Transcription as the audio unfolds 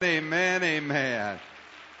Amen, amen.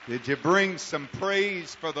 Did you bring some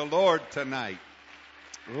praise for the Lord tonight?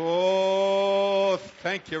 Oh,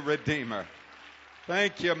 thank you, Redeemer.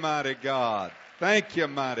 Thank you, mighty God. Thank you,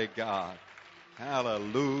 mighty God.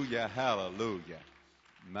 Hallelujah, hallelujah.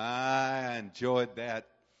 I enjoyed that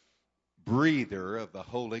breather of the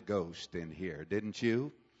Holy Ghost in here, didn't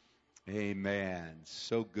you? Amen.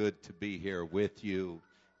 So good to be here with you.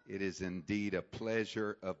 It is indeed a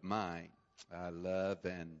pleasure of mine. I love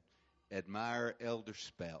and admire Elder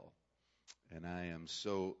Spell, and I am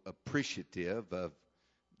so appreciative of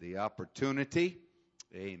the opportunity,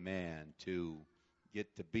 amen, to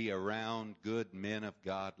get to be around good men of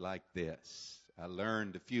God like this. I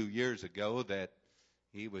learned a few years ago that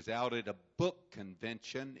he was out at a book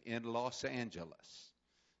convention in Los Angeles,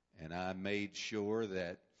 and I made sure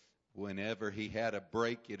that whenever he had a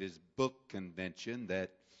break at his book convention that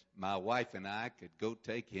my wife and I could go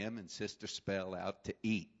take him and Sister Spell out to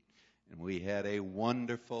eat. And we had a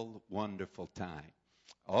wonderful, wonderful time.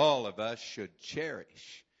 All of us should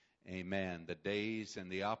cherish, amen, the days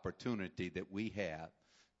and the opportunity that we have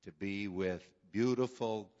to be with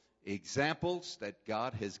beautiful examples that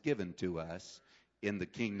God has given to us in the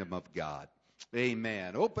kingdom of God.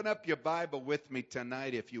 Amen. Open up your Bible with me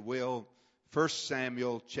tonight, if you will. 1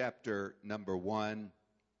 Samuel chapter number 1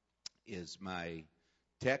 is my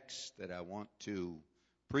text that I want to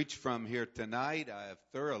preach from here tonight. I have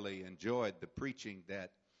thoroughly enjoyed the preaching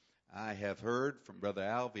that I have heard from Brother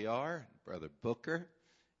Alviar and Brother Booker,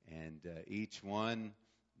 and each one,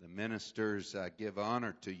 the ministers, I give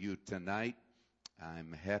honor to you tonight.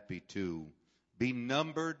 I'm happy to be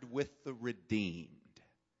numbered with the redeemed.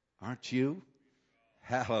 Aren't you?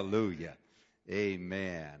 Hallelujah.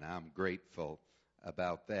 Amen. I'm grateful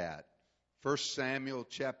about that. 1 Samuel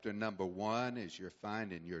chapter number 1, as you're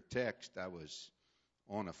finding your text, I was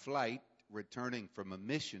on a flight returning from a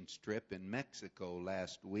mission trip in Mexico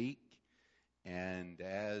last week, and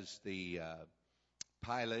as the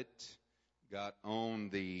pilot got on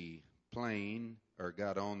the plane, or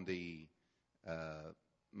got on the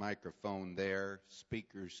microphone there,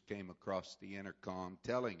 speakers came across the intercom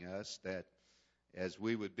telling us that as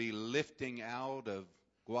we would be lifting out of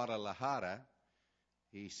Guadalajara,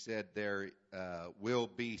 he said there will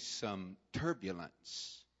be some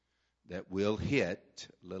turbulence that will hit,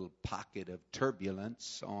 a little pocket of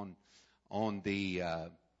turbulence on the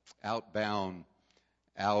outbound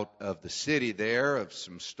out of the city there, of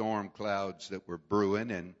some storm clouds that were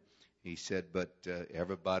brewing. And he said, but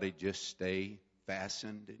everybody just stay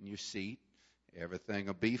fastened in your seat. Everything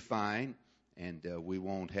will be fine, and we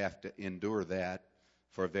won't have to endure that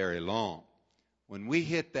for very long. When we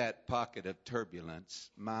hit that pocket of turbulence,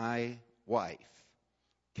 my wife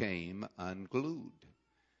came unglued.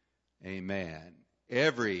 Amen.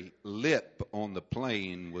 Every lip on the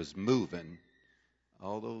plane was moving.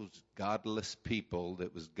 All those godless people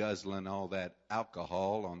that was guzzling all that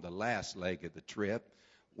alcohol on the last leg of the trip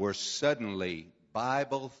were suddenly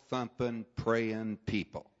Bible-thumping, praying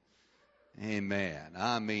people. Amen.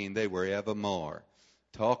 I mean, they were evermore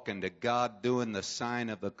talking to God, doing the sign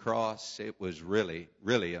of the cross. It was really,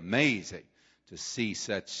 really amazing to see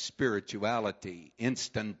such spirituality,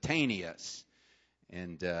 instantaneous.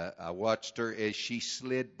 And I watched her as she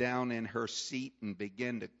slid down in her seat and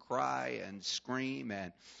began to cry and scream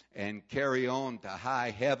and carry on to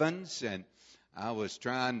high heavens. And I was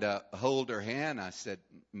trying to hold her hand. I said,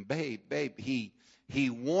 babe, he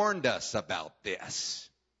warned us about this.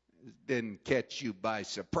 Didn't catch you by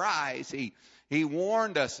surprise. He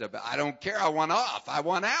warned us about, I don't care, I want off, I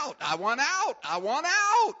want out, I want out, I want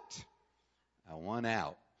out. I want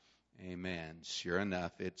out. Amen. Sure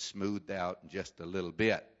enough, it smoothed out in just a little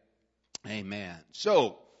bit. Amen.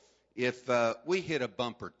 So, if we hit a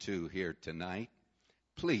bump or two here tonight,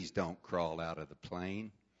 please don't crawl out of the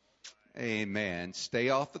plane. Amen. Stay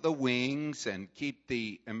off of the wings and keep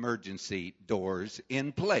the emergency doors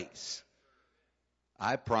in place.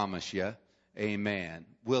 I promise you, amen,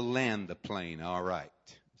 we'll land the plane all right.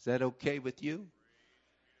 Is that okay with you?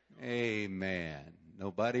 Amen.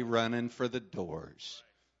 Nobody running for the doors.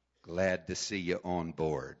 Glad to see you on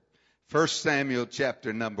board. 1 Samuel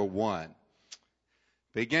chapter number 1.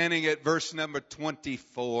 Beginning at verse number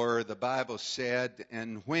 24, the Bible said,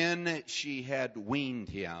 and when she had weaned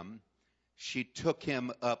him, she took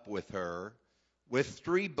him up with her with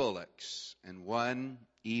 3 bullocks and 1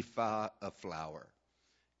 ephah of flour,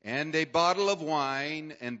 and a bottle of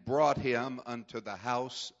wine, and brought him unto the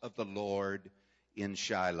house of the Lord in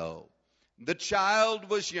Shiloh. The child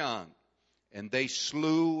was young, and they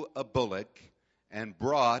slew a bullock and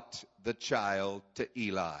brought the child to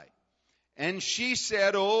Eli. And she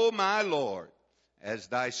said, O my Lord, as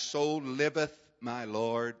thy soul liveth, my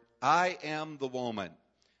Lord, I am the woman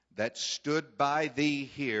that stood by thee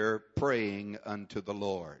here praying unto the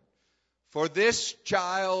Lord. For this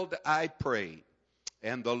child I prayed,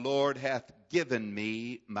 and the Lord hath given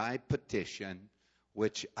me my petition,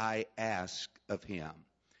 which I ask of him.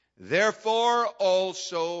 Therefore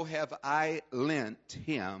also have I lent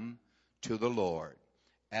him to the Lord.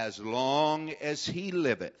 As long as he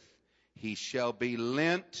liveth, he shall be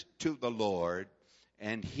lent to the Lord.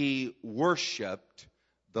 And he worshiped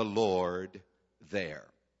the Lord there.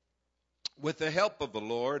 With the help of the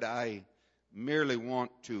Lord, I merely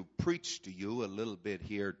want to preach to you a little bit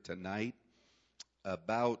here tonight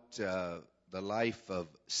about the life of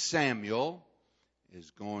Samuel. Is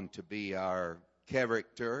going to be our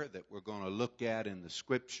character that we're going to look at in the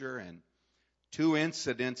Scripture, and two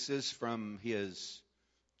incidences from his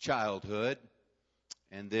childhood,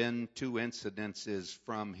 and then two incidences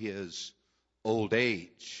from his old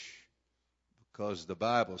age, because the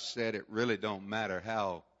Bible said it really don't matter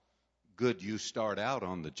how good you start out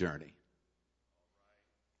on the journey.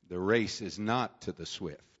 The race is not to the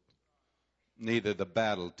swift, neither the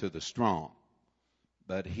battle to the strong,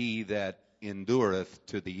 but he that endureth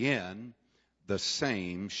to the end, the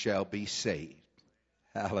same shall be saved.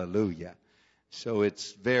 Hallelujah. So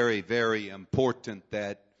it's very, very important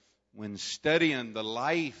that when studying the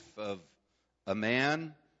life of a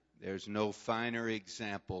man, there's no finer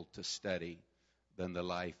example to study than the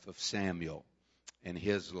life of Samuel and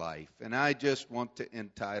his life. And I just want to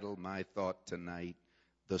entitle my thought tonight,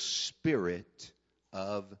 The Spirit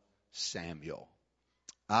of Samuel.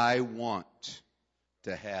 I want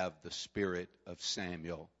to have the Spirit of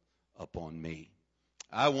Samuel upon me.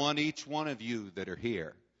 I want each one of you that are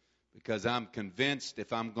here, because I'm convinced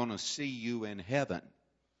if I'm going to see you in heaven,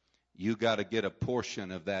 you got to get a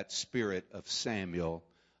portion of that Spirit of Samuel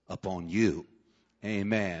upon you.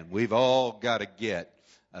 Amen. We've all got to get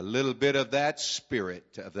a little bit of that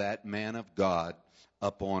Spirit of that man of God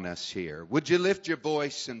upon us here. Would you lift your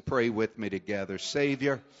voice and pray with me together?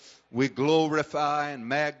 Savior, we glorify and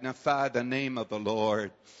magnify the name of the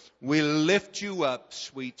Lord. We lift you up,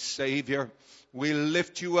 sweet Savior. We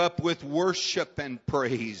lift you up with worship and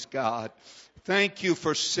praise, God. Thank you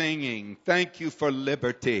for singing. Thank you for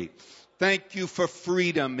liberty. Thank you for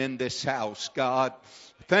freedom in this house, God.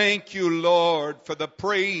 Thank you, Lord, for the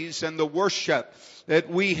praise and the worship that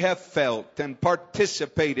we have felt and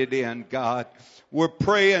participated in, God. We're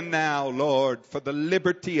praying now, Lord, for the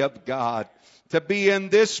liberty of God to be in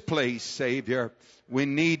this place, Savior. We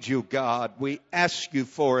need you, God. We ask you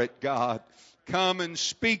for it, God. Come and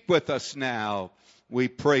speak with us now. We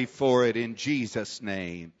pray for it in Jesus'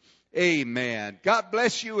 name. Amen. God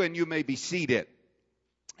bless you, and you may be seated.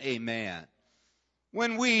 Amen.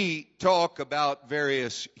 When we talk about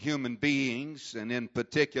various human beings, and in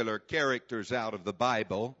particular characters out of the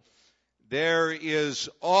Bible, there is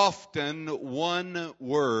often one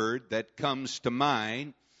word that comes to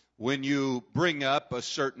mind when you bring up a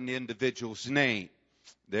certain individual's name.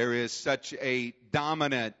 There is such a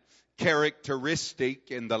dominant characteristic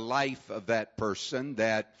in the life of that person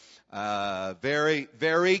that very,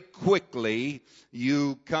 very quickly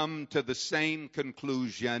you come to the same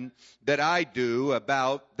conclusion that I do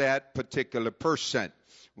about that particular person.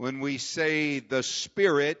 When we say the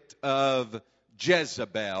spirit of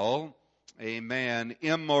Jezebel, amen,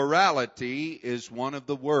 immorality is one of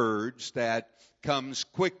the words that comes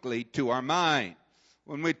quickly to our mind.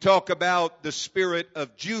 When we talk about the spirit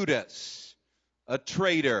of Judas, a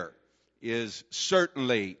traitor, is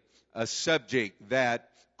certainly a subject that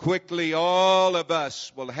quickly all of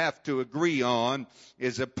us will have to agree on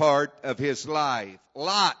is a part of his life.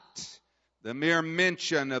 Lot, the mere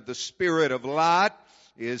mention of the spirit of Lot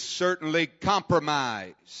is certainly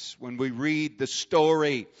compromise when we read the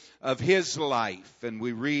story of his life and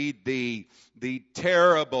we read the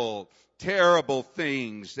terrible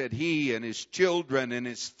things that he and his children and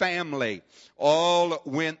his family all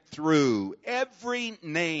went through. Every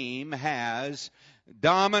name has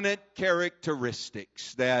dominant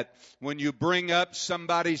characteristics that when you bring up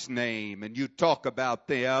somebody's name and you talk about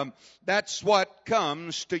them, that's what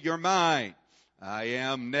comes to your mind. I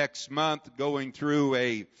am next month going through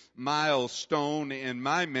a milestone in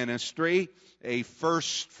my ministry, a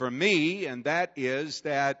first for me, and that is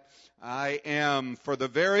that I am, for the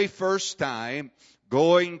very first time,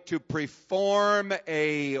 going to perform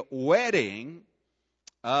a wedding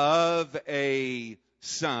of a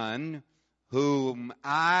son whom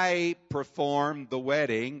I performed the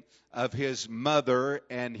wedding of his mother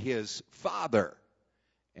and his father.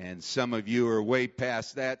 And some of you are way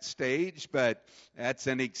past that stage, but that's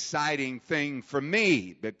an exciting thing for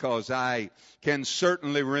me because I can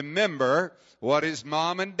certainly remember what his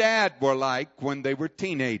mom and dad were like when they were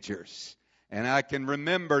teenagers. And I can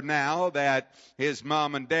remember now that his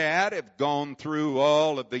mom and dad have gone through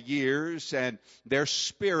all of the years and their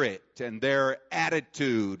spirit and their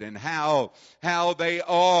attitude and how they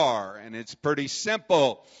are. And it's pretty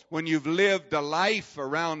simple when you've lived a life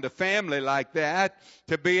around a family like that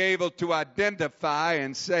to be able to identify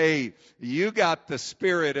and say, you got the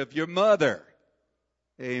spirit of your mother.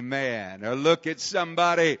 Amen. Or look at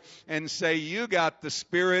somebody and say, you got the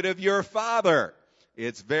spirit of your father.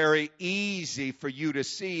 It's very easy for you to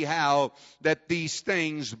see how that these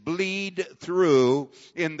things bleed through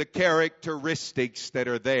in the characteristics that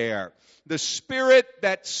are there. The spirit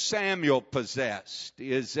that Samuel possessed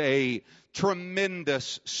is a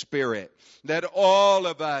tremendous spirit that all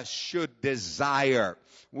of us should desire.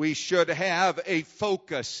 We should have a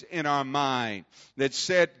focus in our mind that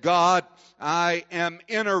said, God, I am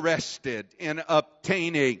interested in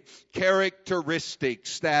obtaining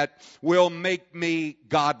characteristics that will make me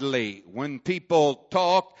godly. When people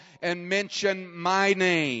talk and mention my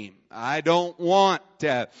name, I don't want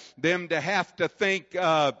them to have to think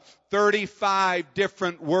of 35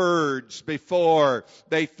 different words before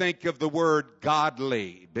they think of the word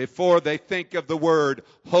godly, before they think of the word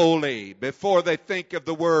holy, before they think of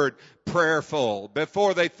the word prayerful,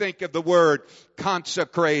 before they think of the word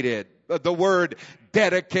consecrated, the word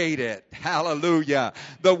dedicated, hallelujah,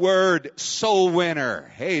 the word soul winner,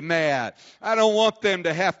 amen. I don't want them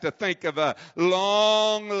to have to think of a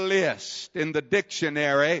long list in the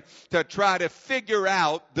dictionary to try to figure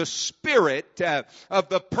out the spirit of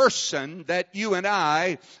the person that you and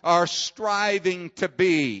I are striving to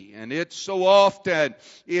be. And it so often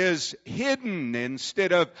is hidden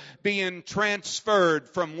instead of being transferred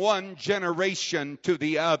from one generation to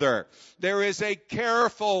the other. There is a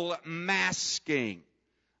careful masking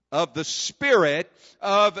of the spirit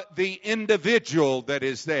of the individual that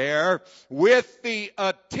is there with the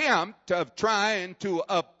attempt of trying to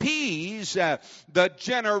appease the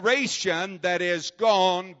generation that is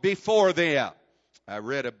gone before them. I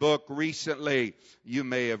read a book recently. You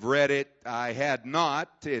may have read it. I had not.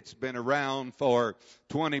 It's been around for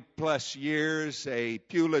 20 plus years. A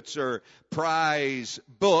Pulitzer Prize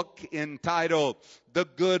book entitled The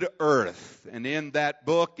Good Earth. And in that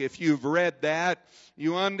book, if you've read that,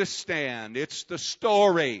 you understand it's the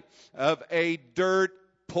story of a dirt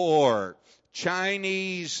poor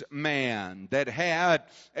Chinese man that had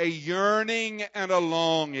a yearning and a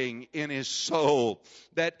longing in his soul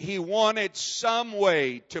that he wanted some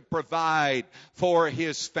way to provide for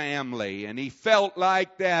his family. And he felt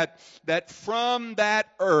like that from that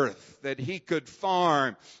earth that he could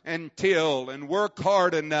farm and till and work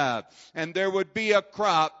hard enough. And there would be a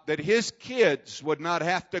crop that his kids would not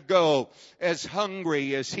have to go as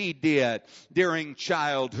hungry as he did during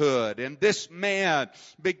childhood. And this man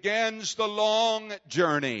begins the long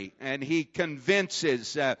journey, and he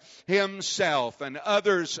convinces himself and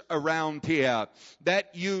others around him that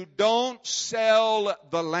you don't sell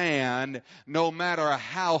the land no matter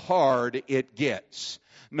how hard it gets,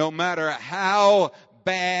 no matter how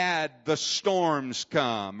bad the storms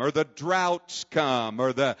come or the droughts come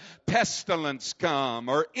or the pestilence come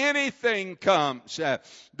or anything comes,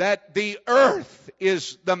 that the earth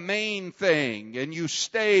is the main thing and you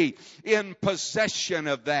stay in possession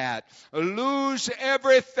of that. Lose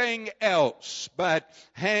everything else, but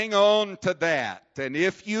hang on to that. And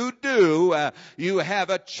if you do, you have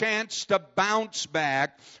a chance to bounce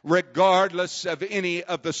back regardless of any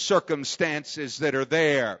of the circumstances that are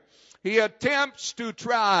there. He attempts to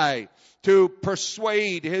try to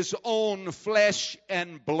persuade his own flesh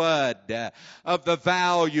and blood of the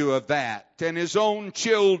value of that, and his own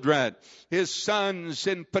children, his sons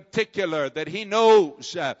in particular, that he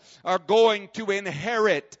knows are going to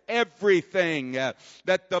inherit everything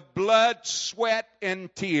that the blood, sweat,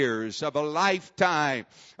 and tears of a lifetime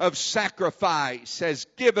of sacrifice has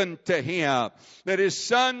given to him, that his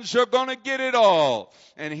sons are going to get it all,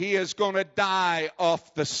 and he is going to die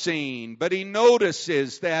off the scene. But he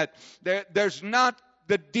notices that there's not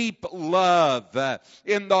the deep love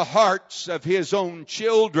in the hearts of his own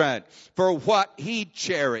children for what he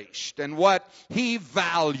cherished and what he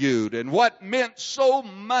valued and what meant so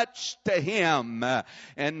much to him.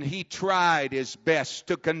 And he tried his best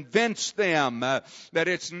to convince them that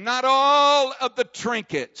it's not all of the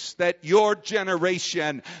trinkets that your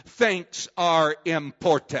generation thinks are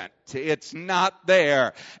important. It's not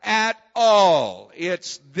there at all.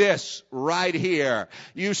 It's this right here.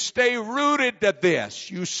 You stay rooted to this.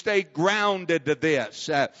 You stay grounded to this.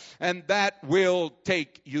 And that will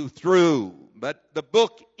take you through. But the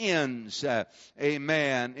book ends,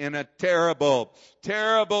 amen, in a terrible,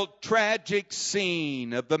 tragic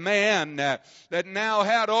scene of the man that now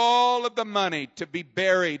had all of the money to be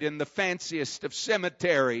buried in the fanciest of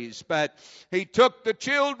cemeteries. But he took the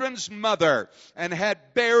children's mother and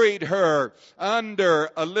had buried her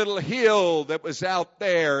under a little hill that was out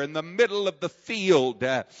there in the middle of the field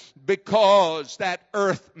because that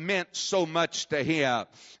earth meant so much to him.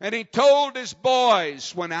 And he told his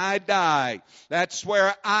boys, when I die, that's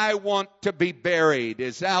where I want to be buried,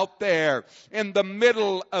 is out there in the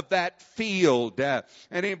middle of that field.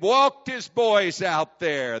 And he walked his boys out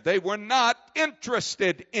there. They were not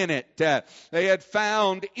interested in it. They had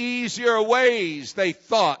found easier ways, they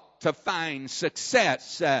thought, to find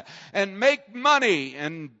success and make money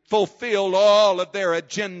and fulfill all of their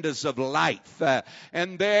agendas of life.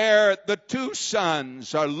 And there the two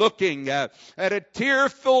sons are looking at a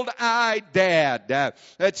tear-filled-eyed dad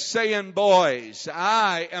that's saying, boys,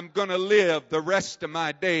 I am going to live the rest of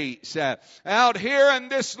my days out here in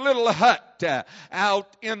this little hut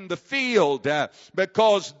out in the field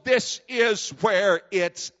because this is where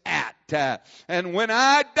it's at. And when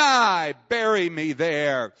I die, bury me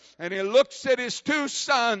there. And he looks at his two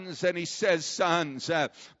sons and he says, sons,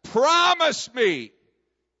 promise me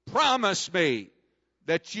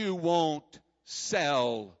that you won't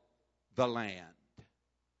sell the land.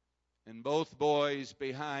 And both boys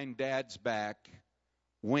behind Dad's back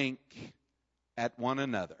wink at one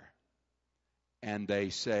another. And they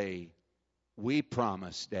say, we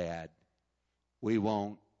promise, Dad, we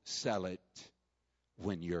won't sell it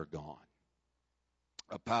when you're gone.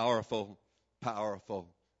 A powerful, powerful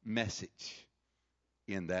message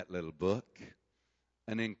in that little book.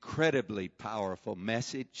 An incredibly powerful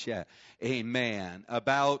message, amen,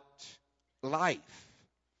 about life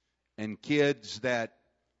and kids that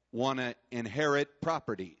want to inherit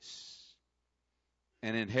properties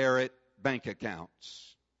and inherit bank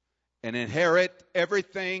accounts and inherit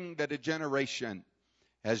everything that a generation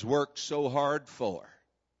has worked so hard for.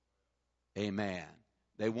 Amen.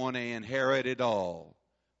 They want to inherit it all,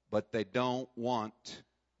 but they don't want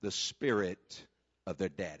the spirit of their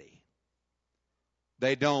daddy.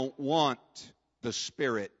 They don't want the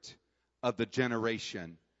spirit of the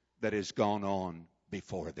generation that has gone on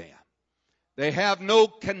before them. They have no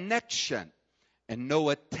connection and no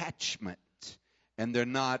attachment, and they're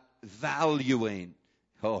not valuing.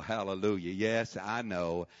 Oh, hallelujah. Yes, I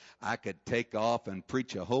know. I could take off and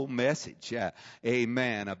preach a whole message,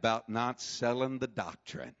 amen, about not selling the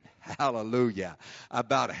doctrine. Hallelujah.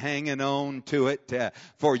 About hanging on to it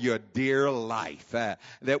for your dear life.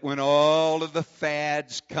 That when all of the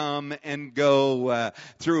fads come and go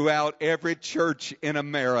throughout every church in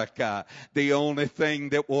America, the only thing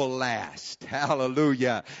that will last,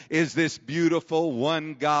 hallelujah, is this beautiful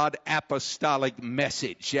one God apostolic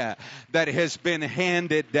message that has been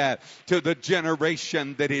handed to the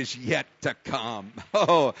generation that is yet to come.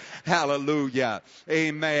 Oh, hallelujah.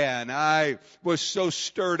 Amen. I was so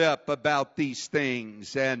stirred up about these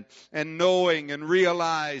things and knowing and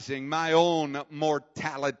realizing my own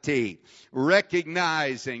mortality,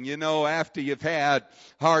 recognizing, after you've had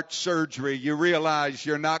heart surgery, you realize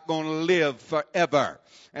you're not going to live forever.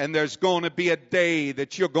 And there's going to be a day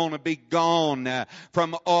that you're going to be gone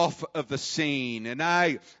from off of the scene. And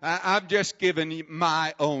I'm just giving you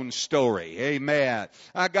my own story. Amen.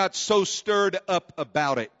 I got so stirred up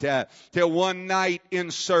about it till one night in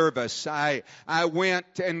service, I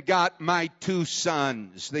went and got my two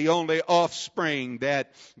sons, the only offspring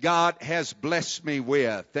that God has blessed me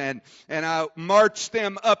with. And I marched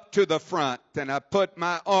them up to the front and I put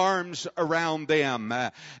my arms around them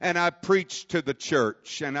and I preached to the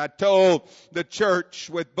church. And I told the church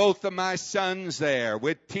with both of my sons there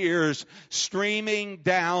with tears streaming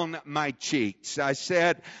down my cheeks. I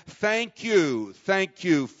said, thank you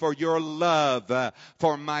for your love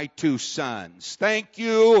for my two sons. Thank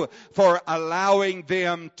you for allowing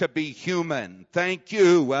them to be human. Thank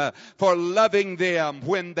you for loving them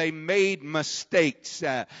when they made mistakes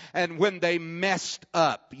and when they messed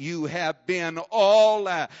up. You have been all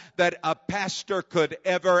that a pastor could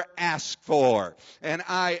ever ask for. And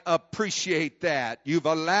I appreciate that. You've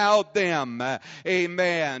allowed them,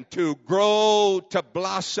 amen, to grow, to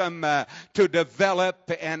blossom, to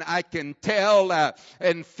develop, and I can tell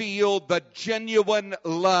and feel the genuine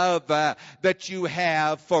love that you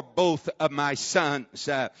have for both of my sons.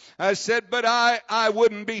 I said, but I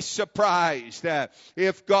wouldn't be surprised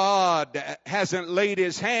if God hasn't laid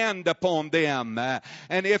His hand upon them,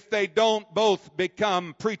 and if they don't both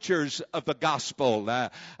become preachers of the gospel.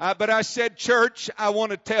 But I said, church, I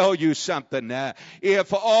want to tell you something.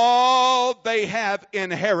 If all they have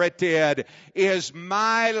inherited is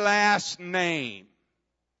my last name,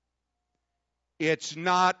 it's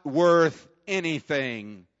not worth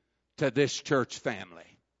anything to this church family.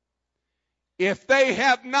 If they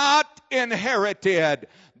have not inherited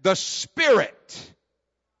the spirit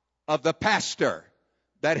of the pastor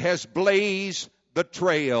that has blazed the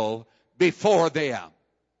trail before them,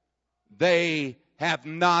 they have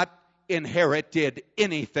not inherited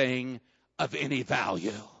anything of any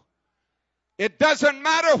value. It doesn't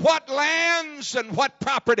matter what lands and what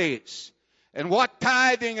properties and what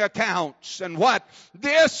tithing accounts and what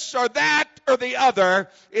this or that or the other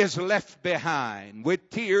is left behind. With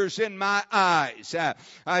tears in my eyes,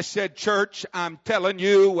 I said, church, I'm telling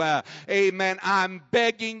you, amen, I'm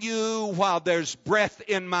begging you while there's breath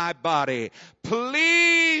in my body,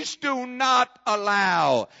 please do not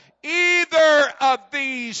allow either of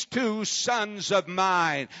these two sons of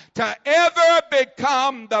mine to ever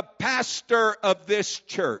become the pastor of this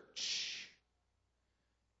church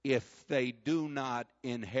if they do not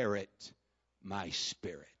inherit my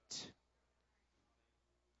spirit.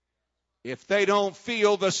 If they don't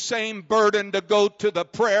feel the same burden to go to the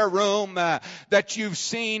prayer room that you've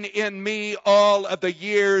seen in me all of the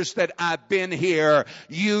years that I've been here,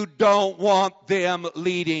 you don't want them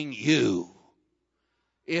leading you.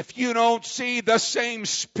 If you don't see the same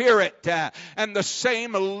spirit and the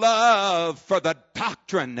same love for the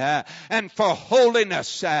doctrine and for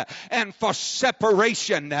holiness and for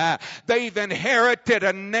separation, they've inherited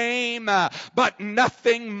a name, but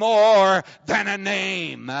nothing more than a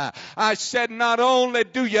name. I said, not only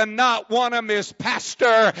do you not want them as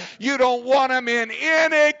pastor, you don't want them in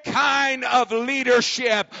any kind of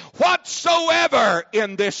leadership whatsoever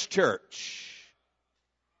in this church.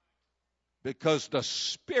 Because the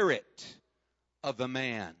spirit of the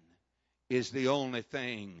man is the only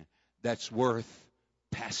thing that's worth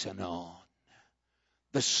passing on.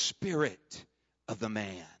 The spirit of the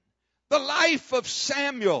man. The life of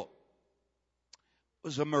Samuel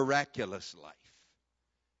was a miraculous life.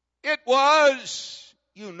 It was,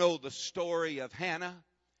 you know the story of Hannah,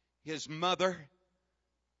 his mother,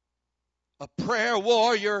 a prayer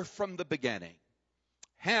warrior from the beginning.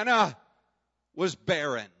 Hannah was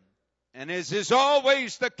barren. And as is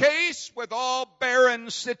always the case with all barren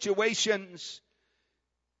situations,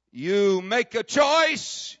 you make a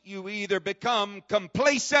choice. You either become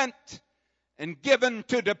complacent and given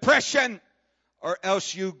to depression, or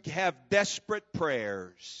else you have desperate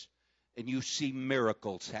prayers and you see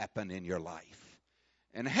miracles happen in your life.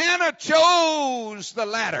 And Hannah chose the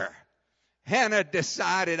latter. Hannah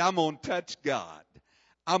decided, I'm going to touch God.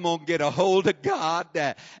 I'm going to get a hold of God,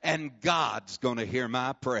 and God's going to hear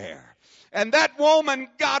my prayer. And that woman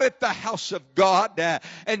got at the house of God,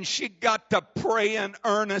 and she got to praying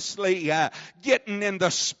earnestly, getting in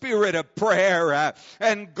the spirit of prayer,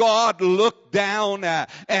 and God looked down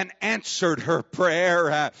and answered her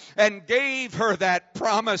prayer and gave her that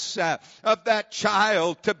promise of that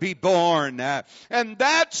child to be born. And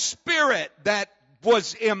that spirit that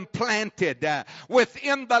was implanted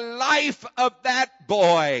within the life of that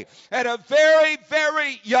boy at a very,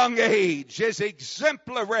 very young age is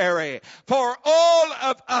exemplary for all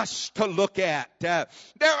of us to look at. There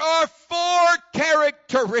are 4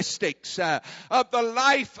 characteristics of the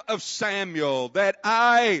life of Samuel that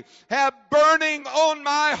I have burning on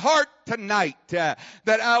my heart tonight that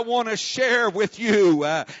I want to share with you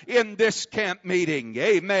in this camp meeting.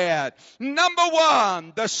 Amen. Number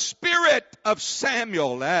 1, the spirit of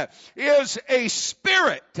Samuel is a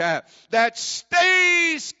spirit that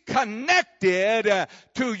stays connected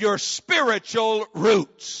to your spiritual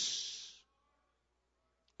roots.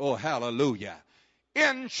 Oh, hallelujah.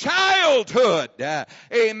 In childhood,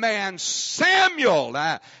 amen, Samuel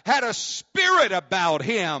had a spirit about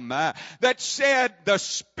him that said the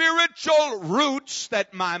spiritual roots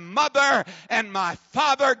that my mother and my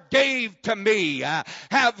father gave to me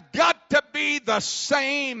have got to be the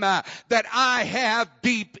same that I have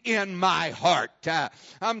deep in my heart.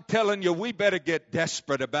 I'm telling you, we better get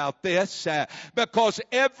desperate about this because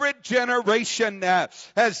every generation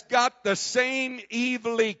has got the same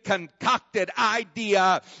evilly concocted idea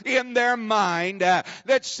in their mind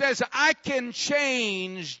that says, I can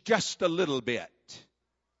change just a little bit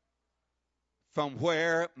from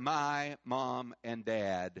where my mom and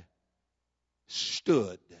dad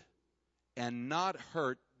stood and not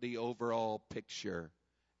hurt the overall picture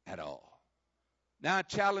at all. Now I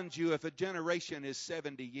challenge you, if a generation is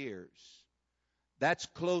 70 years, that's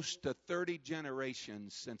close to 30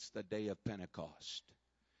 generations since the day of Pentecost.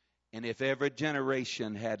 And if every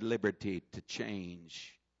generation had liberty to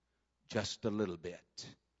change just a little bit,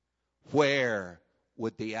 where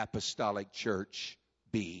would the apostolic church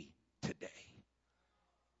be today?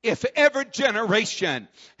 If every generation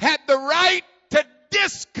had the right to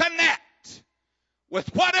disconnect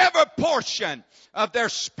with whatever portion of their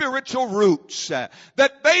spiritual roots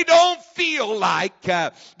that they don't feel like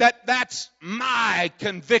that's my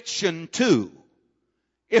conviction too.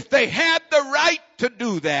 If they had the right to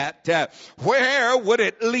do that, where would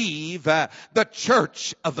it leave the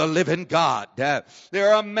church of the living God?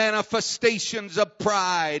 There are manifestations of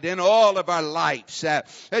pride in all of our lives.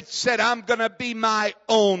 It said, I'm going to be my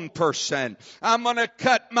own person. I'm going to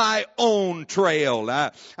cut my own trail.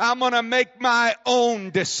 I'm going to make my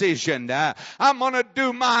own decision. I'm going to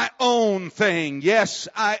do my own thing. Yes,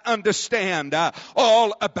 I understand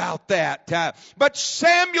all about that. But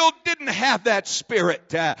Samuel didn't have that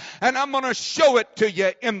spirit. And I'm going to show it to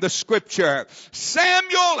you in the scripture.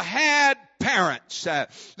 Samuel had parents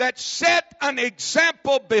that set an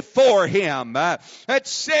example before him that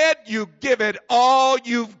said you give it all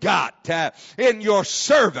you've got in your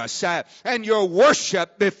service and your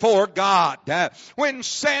worship before God. When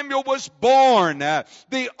Samuel was born,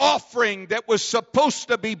 the offering that was supposed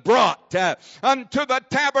to be brought unto the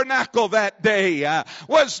tabernacle that day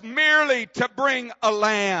was merely to bring a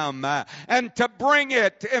lamb and to bring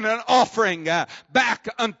it in an offering back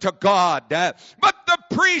unto God. But the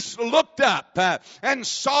priest looked up and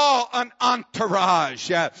saw an entourage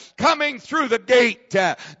coming through the gate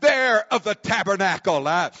there of the tabernacle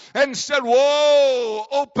and said, whoa,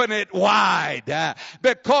 open it wide,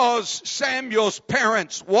 because Samuel's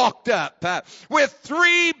parents walked up with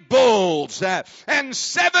 3 bulls and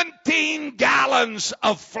 17 gallons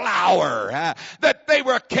of flour that they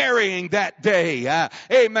were carrying that day.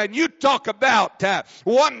 Amen. You talk about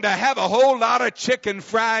wanting to have a whole lot of chicken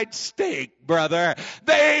fried steak, brother.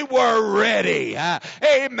 They were ready.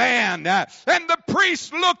 Amen. And the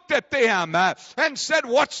priest looked at them and said,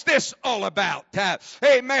 what's this all about?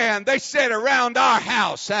 Amen. They said, around our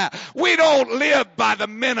house, we don't live by the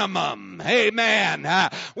minimum. Amen.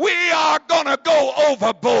 We are going to go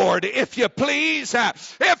overboard, if you please.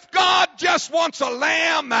 If God just wants a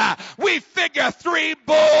lamb, we figure 3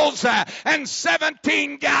 bulls and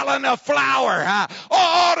 17 gallons of flour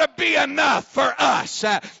ought to be enough for us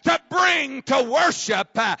to bring to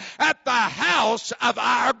worship at the house of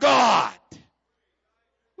our God.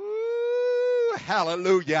 Ooh,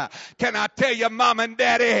 hallelujah. Can I tell you, Mom and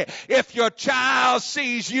Daddy, if your child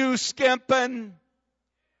sees you skimping,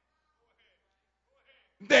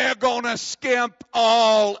 they're going to skimp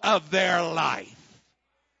all of their life.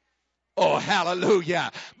 Oh,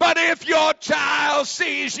 hallelujah. But if your child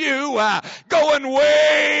sees you going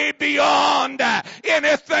way beyond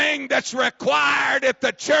anything that's required at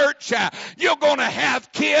the church, you're going to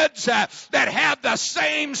have kids that have the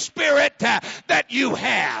same spirit that you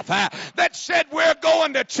have, that said, we're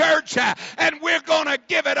going to church and we're going to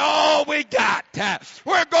give it all we got.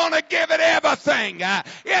 We're going to give it everything.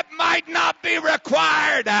 It might not be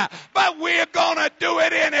required, but we're going to do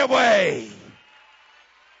it anyway.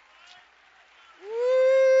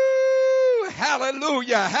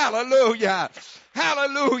 Hallelujah, hallelujah,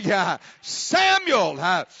 hallelujah. Samuel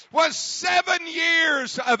was 7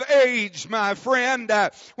 years of age, my friend,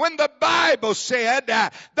 when the Bible said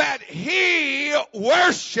that he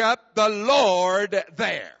worshiped the Lord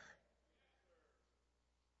there.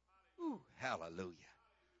 Ooh, hallelujah,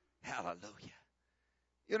 hallelujah.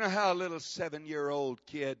 You know how a little 7-year-old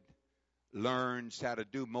kid learns how to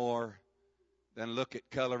do more than look at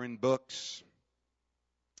coloring books?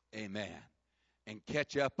 Amen. And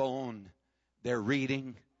catch up on their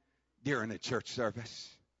reading during a church service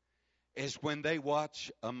is when they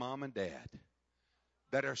watch a mom and dad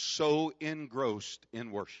that are so engrossed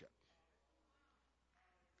in worship.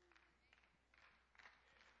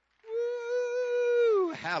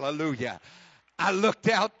 Woo, hallelujah. I looked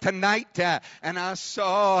out tonight and I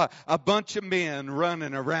saw a bunch of men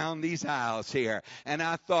running around these aisles here. And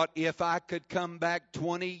I thought, if I could come back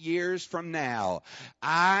 20 years from now,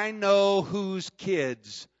 I know whose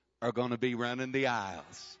kids are going to be running the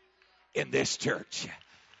aisles in this church.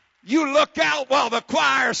 You look out while the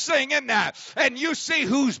choir's singing and you see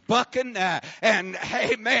who's bucking and,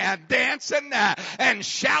 amen, dancing and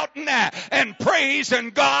shouting and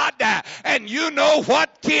praising God. And you know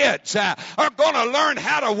what? Kids are going to learn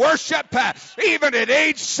how to worship even at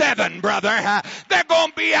age 7, brother. They're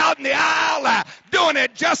going to be out in the aisle doing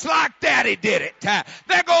it just like Daddy did it.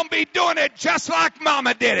 They're going to be doing it just like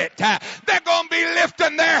Mama did it. They're going to be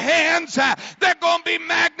lifting their hands. They're going to be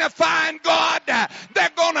magnifying God.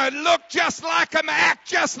 They're going to look just like Him, act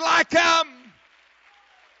just like Him.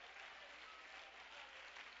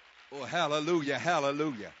 Oh, hallelujah,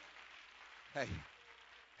 hallelujah.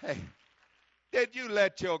 Hey, did you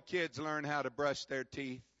let your kids learn how to brush their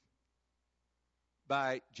teeth?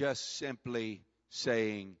 By just simply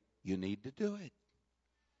saying, you need to do it.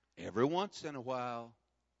 Every once in a while,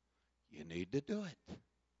 you need to do it.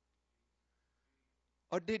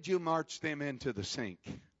 Or did you march them into the sink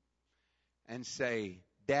and say,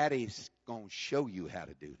 Daddy's going to show you how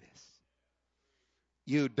to do this?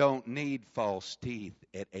 You don't need false teeth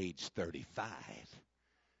at age 35.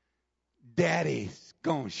 Daddy's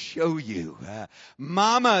going to show you.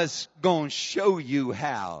 Mama's going to show you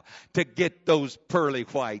how to get those pearly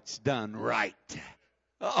whites done right.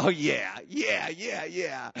 Oh, yeah.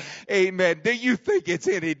 Amen. Do you think it's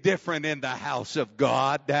any different in the house of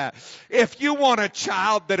God? If you want a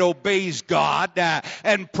child that obeys God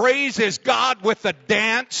and praises God with a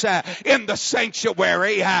dance in the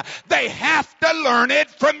sanctuary, they have to learn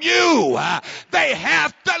it from you. They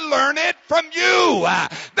have to learn it from you.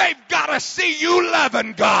 They've got to see you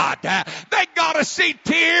loving God. They got to see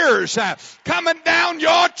tears coming down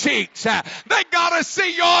your cheeks. They got to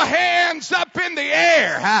see your hands up in the air.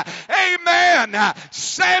 Amen.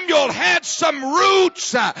 Samuel had some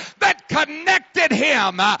roots that connected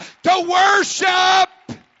him to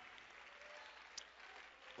worship.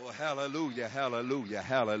 Oh, hallelujah, hallelujah,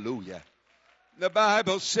 hallelujah. The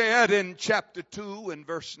Bible said in chapter 2 and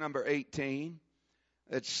verse number 18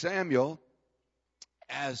 that Samuel,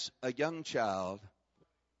 as a young child,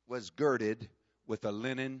 was girded with a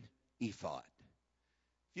linen ephod.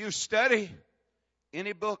 If you study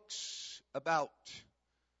any books about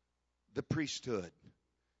the priesthood,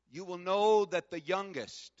 you will know that the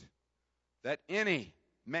youngest that any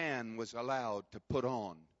man was allowed to put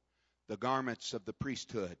on the garments of the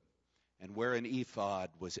priesthood and wear an ephod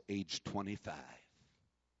was age 25.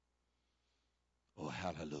 Oh,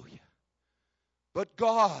 hallelujah. But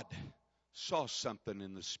God saw something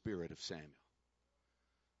in the spirit of Samuel.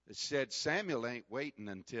 It said Samuel ain't waiting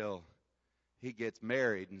until he gets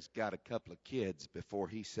married and's got a couple of kids before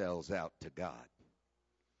he sells out to God.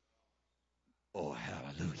 Oh,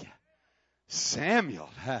 hallelujah. Samuel,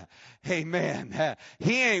 amen,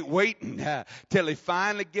 he ain't waiting till he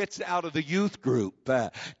finally gets out of the youth group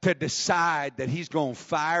to decide that he's going to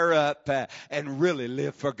fire up and really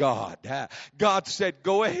live for God. God said,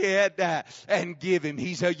 go ahead and give him.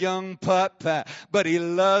 He's a young pup, but he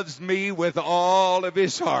loves me with all of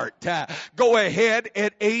his heart. Go ahead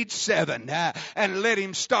at age 7 and let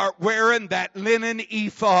him start wearing that linen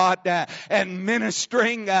ephod and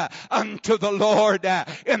ministering unto the Lord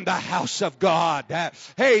in the house of God.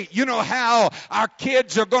 Hey, you know how our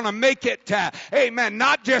kids are going to make it, amen,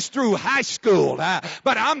 not just through high school,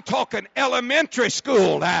 but I'm talking elementary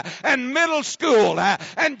school and middle school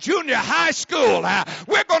and junior high school.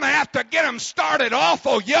 We're going to have to get them started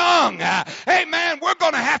awful young. Amen. We're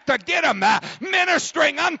going to have to get them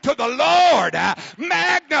ministering unto the Lord,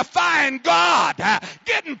 magnifying God,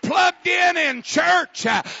 getting plugged in church,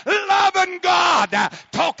 loving God,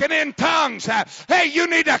 talking in tongues. Hey, you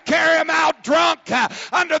need to carry them out drunk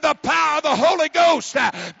under the power of the Holy Ghost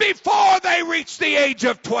before they reach the age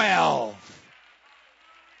of 12.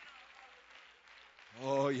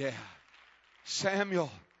 Oh, yeah. Samuel,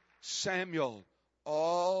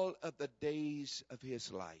 all of the days of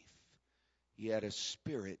his life, he had a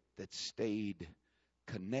spirit that stayed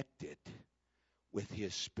connected with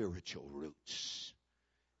his spiritual roots.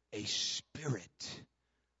 A spirit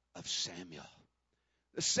of Samuel.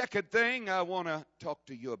 The second thing I want to talk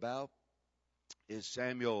to you about is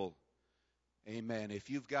Samuel. Amen. If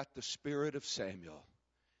you've got the spirit of Samuel,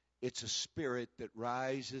 it's a spirit that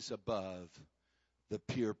rises above the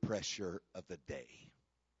peer pressure of the day.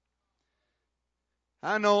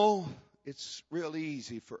 I know it's real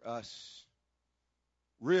easy for us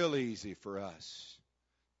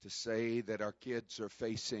to say that our kids are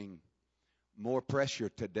facing more pressure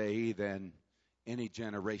today than any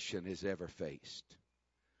generation has ever faced.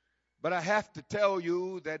 But I have to tell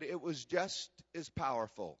you that it was just as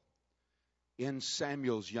powerful in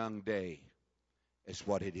Samuel's young day as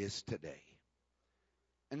what it is today.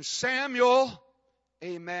 And Samuel,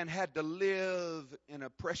 amen, had to live in a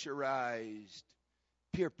pressurized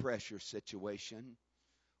peer pressure situation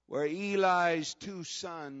where Eli's 2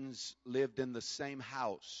 sons lived in the same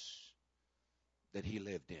house that he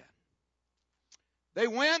lived in. They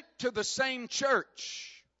went to the same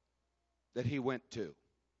church that he went to.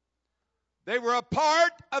 They were a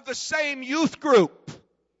part of the same youth group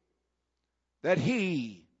that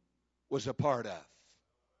he was a part of.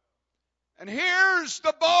 And here's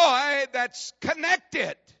the boy that's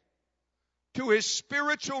connected to his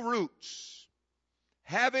spiritual roots,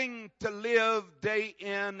 having to live day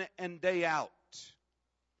in and day out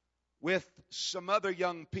with some other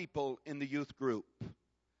young people in the youth group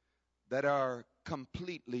that are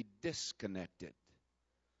completely disconnected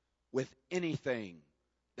with anything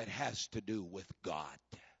that has to do with God,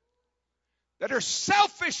 that are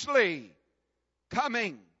selfishly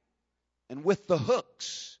coming and with the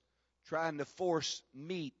hooks trying to force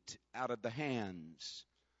meat out of the hands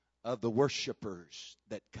of the worshipers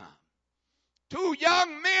that come. Two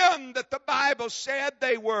young men that the Bible said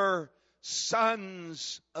they were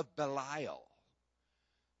sons of Belial.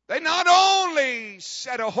 They not only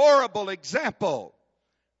set a horrible example,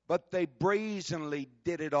 but they brazenly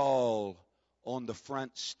did it all on the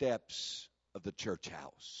front steps of the church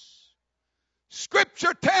house.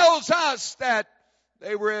 Scripture tells us that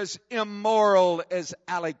they were as immoral as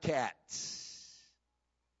alley cats.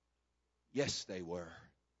 Yes, they were.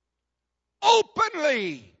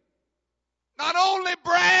 Openly, not only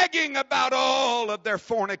bragging about all of their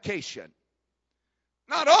fornication,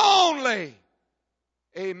 not only,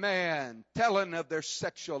 amen, telling of their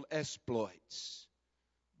sexual exploits,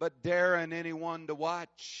 but daring anyone to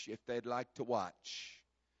watch if they'd like to watch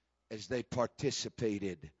as they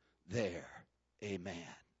participated there. Amen.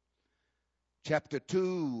 Chapter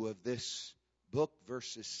 2 of this book,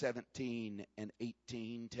 verses 17 and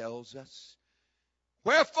 18 tells us,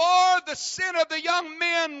 wherefore the sin of the young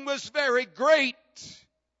men was very great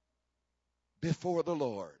before the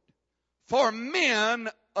Lord. For men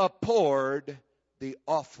abhorred the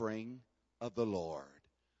offering of the Lord.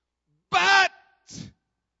 But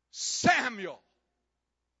Samuel,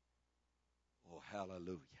 oh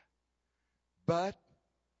hallelujah, but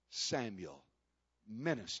Samuel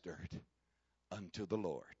ministered unto the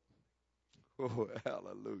Lord. Oh,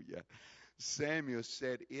 hallelujah. Samuel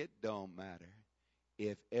said, it don't matter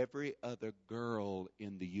if every other girl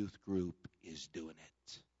in the youth group is doing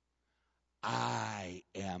it. I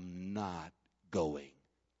am not going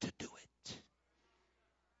to do it.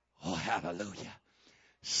 Oh, hallelujah.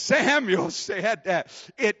 Samuel said,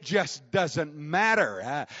 it just doesn't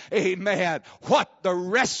matter, amen, what the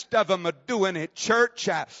rest of them are doing at church.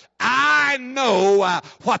 I know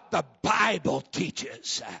what the Bible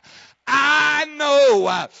teaches. I know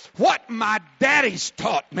what my daddy's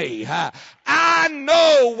taught me. I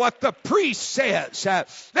know what the priest says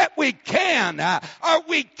that we can or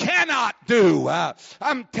we cannot do.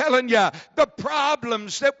 I'm telling you, the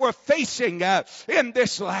problems that we're facing in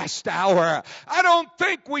this last hour, I don't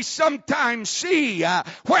think we sometimes see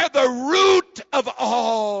where the root of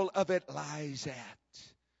all of it lies at.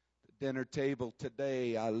 The dinner table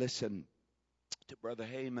today, I listened to Brother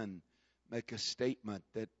Heyman make a statement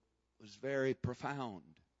that was very profound.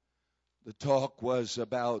 The talk was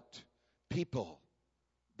about people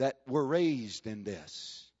that were raised in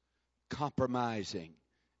this, compromising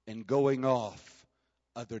and going off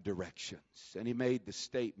other directions. And he made the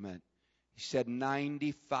statement, he said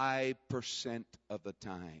 95% of the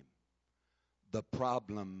time, the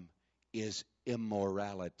problem is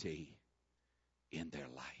immorality in their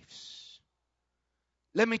lives.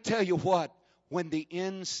 Let me tell you what, when the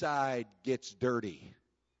inside gets dirty,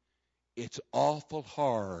 it's awful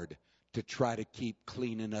hard to try to keep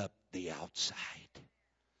cleaning up the outside.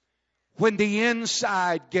 When the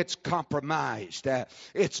inside gets compromised,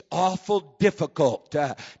 it's awful difficult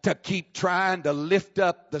to keep trying to lift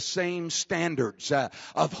up the same standards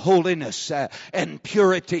of holiness and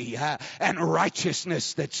purity and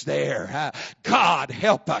righteousness that's there. God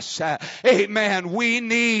help us. Amen. We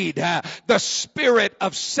need the spirit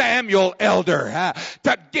of Samuel, elder,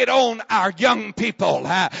 to get on our young people.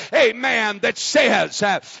 Amen. That says,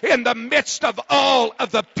 in the midst of all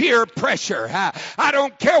of the peer pressure, I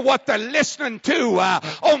don't care what the listening to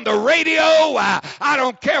on the radio. I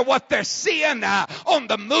don't care what they're seeing on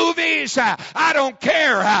the movies. I don't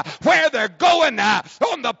care where they're going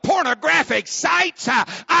on the pornographic sites.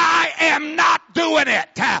 I am not doing it.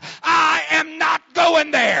 I am not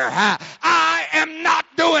going there. I am not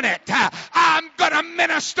doing it. I'm going to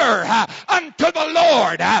minister unto the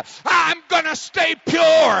Lord. I'm going to stay pure.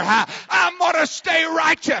 I'm going to stay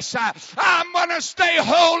righteous. I'm going to stay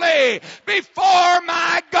holy before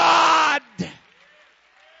my God.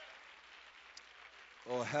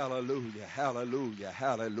 Oh, hallelujah, hallelujah,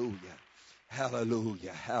 hallelujah,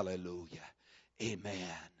 hallelujah, hallelujah. Amen.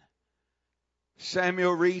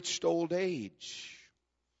 Samuel reached old age.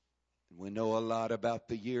 We know a lot about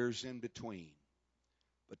the years in between.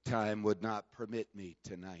 But time would not permit me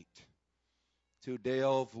tonight to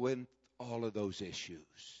delve with all of those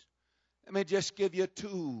issues. Let me just give you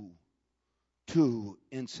two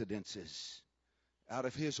incidences out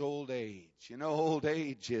of his old age. You know, old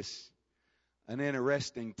age is an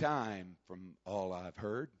interesting time from all I've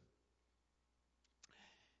heard.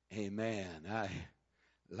 Amen. I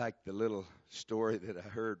like the little story that I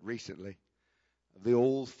heard recently of the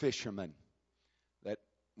old fisherman that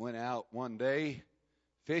went out one day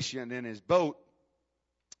fishing in his boat,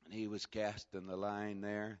 and he was casting the line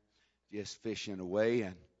there, just fishing away,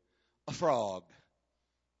 and a frog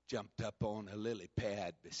jumped up on a lily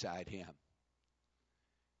pad beside him.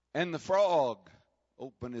 And the frog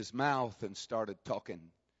opened his mouth and started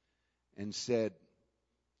talking and said,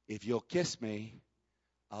 "If you'll kiss me,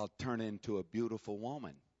 I'll turn into a beautiful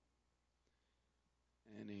woman."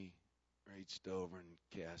 And he reached over and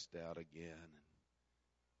cast out again and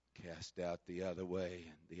cast out the other way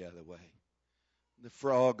and the other way. The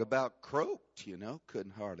frog about croaked,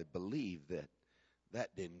 couldn't hardly believe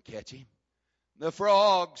that didn't catch him. The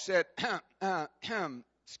frog said,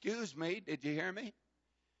 "Excuse me, did you hear me?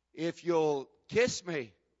 If you'll kiss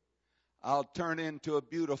me, I'll turn into a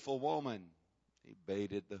beautiful woman." He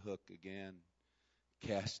baited the hook again,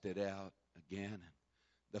 cast it out again.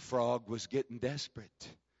 The frog was getting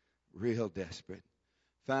desperate, real desperate.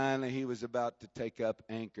 Finally, he was about to take up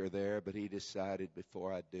anchor there, but he decided,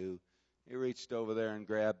 before I do, he reached over there and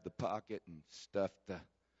grabbed the pocket and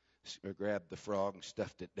grabbed the frog and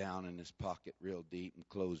stuffed it down in his pocket real deep and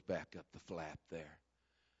closed back up the flap there.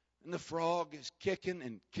 And the frog is kicking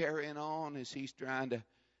and carrying on as he's trying to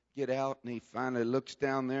get out, and he finally looks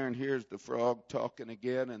down there and hears the frog talking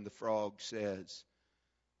again, and the frog says,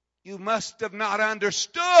 "You must have not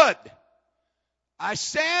understood. I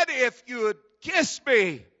said if you would kiss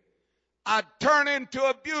me, I'd turn into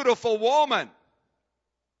a beautiful woman."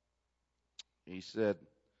 He said,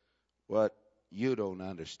 "What you don't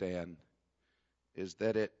understand is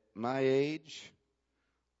that at my age,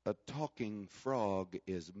 a talking frog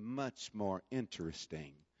is much more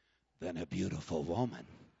interesting than a beautiful woman."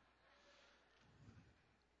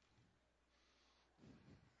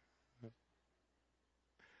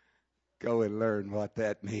 Go and learn what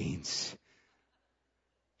that means.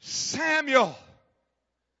 Samuel,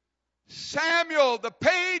 the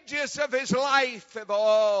pages of his life have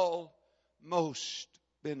almost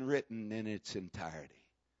been written in its entirety.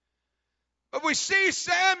 But we see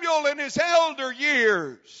Samuel in his elder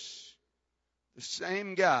years, the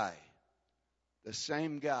same guy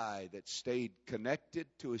that stayed connected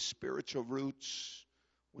to his spiritual roots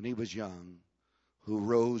when he was young, who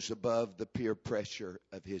rose above the peer pressure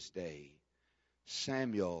of his day.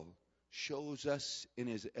 Samuel shows us in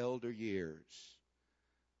his elder years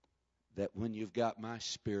that when you've got my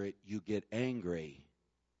spirit, you get angry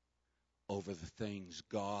over the things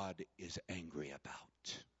God is angry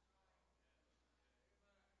about.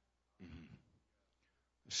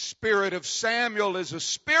 The spirit of Samuel is a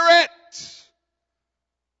spirit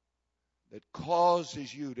that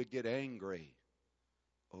causes you to get angry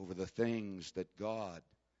over the things that God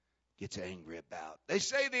gets angry about. They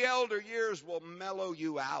say the elder years will mellow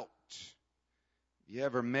you out. You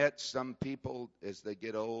ever met some people as they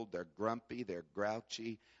get old, they're grumpy, they're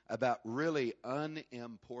grouchy about really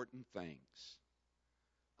unimportant things?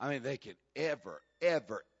 I mean, they can ever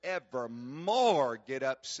more get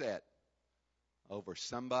upset over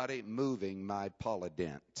somebody moving my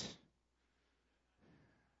Polydent.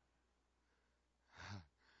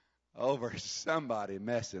 Over somebody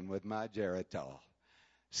messing with my Geritol.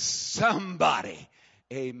 Somebody.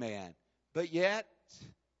 Amen. But yet,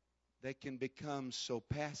 they can become so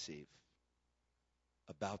passive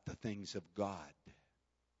about the things of God.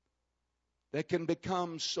 They can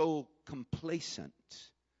become so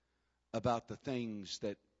complacent about the things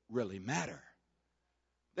that really matter.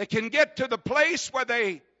 They can get to the place where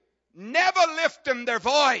they never lifting their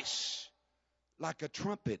voice like a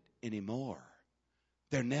trumpet anymore.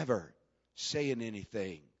 They're never saying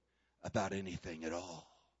anything about anything at all.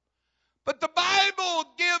 But the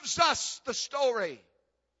Bible gives us the story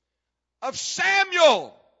of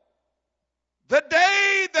Samuel, the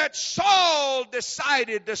day that Saul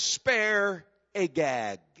decided to spare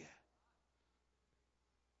Agag.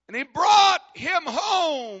 And he brought him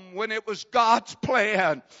home when it was God's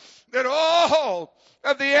plan that all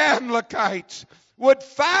of the Amalekites would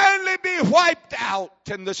finally be wiped out.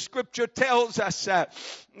 And the scripture tells us that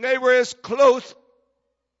they were as close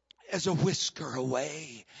as a whisker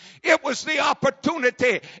away. It was the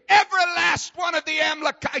opportunity. Every last one of the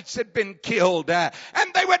Amalekites had been killed. And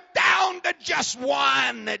they were down down to just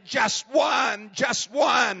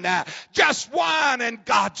one, and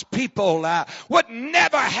God's people would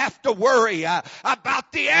never have to worry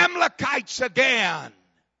about the Amalekites again.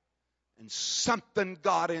 And something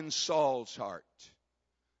got in Saul's heart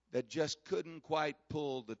that just couldn't quite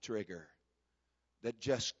pull the trigger, that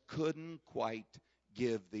just couldn't quite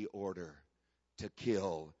give the order to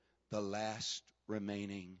kill the last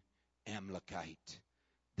remaining Amalekite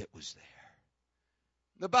that was there.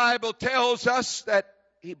 The Bible tells us that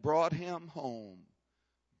he brought him home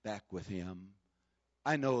back with him.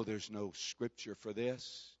 I know there's no scripture for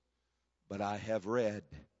this, but I have read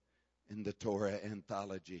in the Torah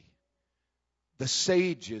anthology. The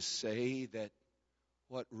sages say that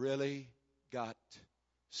what really got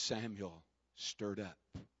Samuel stirred up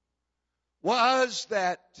was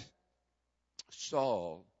that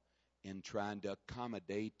Saul, in trying to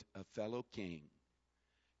accommodate a fellow king,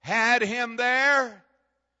 had him there,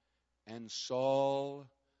 and Saul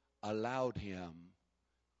allowed him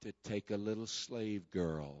to take a little slave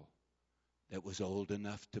girl that was old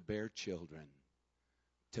enough to bear children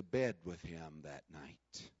to bed with him that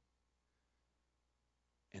night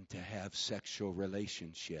and to have sexual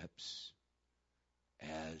relationships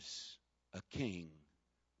as a king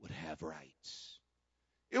would have rights.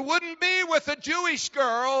 It wouldn't be with a Jewish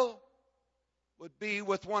girl. It would be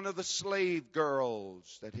with one of the slave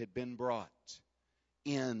girls that had been brought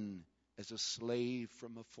in as a slave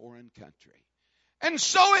from a foreign country. And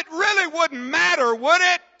so it really wouldn't matter, would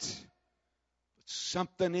it? But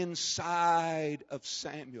something inside of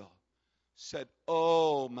Samuel said,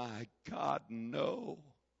 oh my God, no.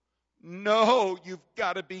 No, you've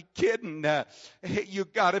got to be kidding.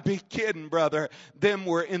 You've got to be kidding, brother. Them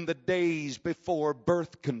were in the days before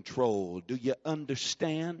birth control. Do you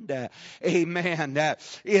understand? Amen.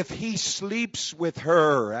 If he sleeps with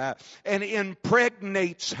her and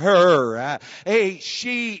impregnates her,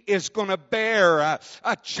 she is going to bear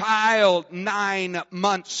a child 9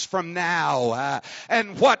 months from now.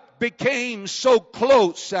 And what became so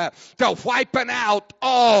close to wiping out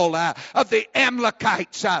all of the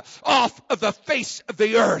Amalekites off of the face of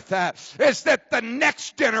the earth is that the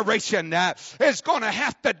next generation is going to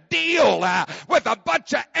have to deal with a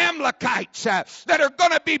bunch of Amalekites that are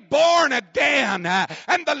going to be born again,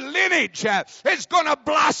 and the lineage is going to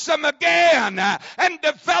blossom again and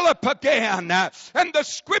develop again. And the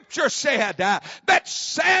scripture said that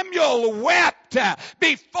Samuel wept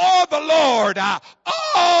before the Lord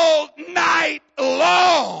all night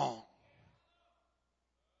long.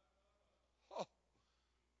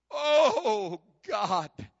 Oh, God.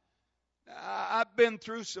 I've been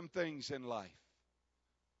through some things in life.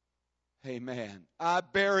 Amen. I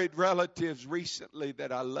buried relatives recently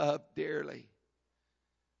that I love dearly.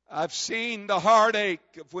 I've seen the heartache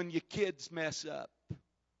of when your kids mess up.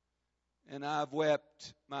 And I've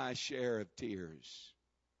wept my share of tears.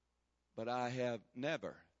 But I have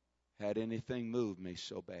never had anything move me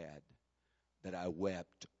so bad that I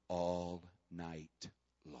wept all night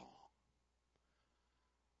long.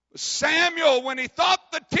 Samuel, when he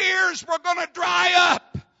thought the tears were going to dry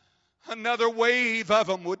up, another wave of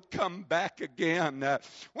them would come back again.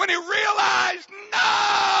 When he realized,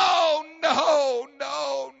 no.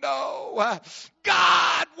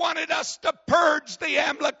 God wanted us to purge the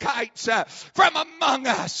Amalekites from among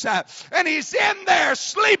us. And he's in there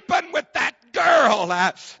sleeping with that girl.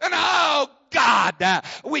 And oh, God,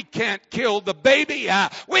 we can't kill the baby.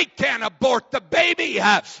 We can't abort the baby.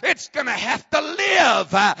 It's going to have to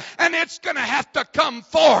live. And it's going to have to come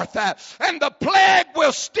forth. And the plague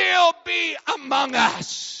will still be among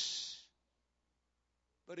us.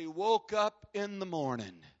 But he woke up in the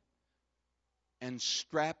morning and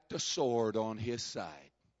strapped a sword on his side.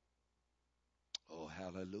 Oh,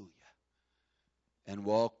 hallelujah. And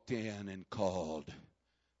walked in and called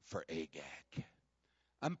for Agag.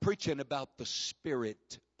 I'm preaching about the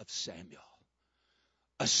spirit of Samuel.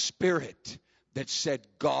 A spirit that said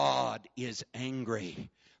God is angry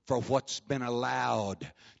for what's been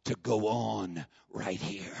allowed to go on right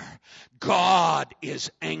here. God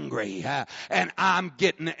is angry, and I'm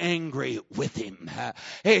getting angry with him.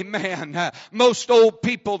 Amen. Most old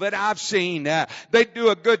people that I've seen, they do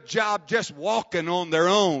a good job just walking on their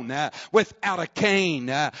own without a cane.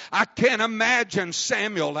 I can't imagine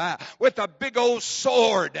Samuel with a big old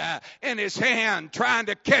sword in his hand trying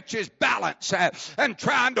to catch his balance and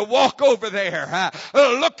trying to walk over there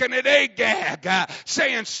looking at Agag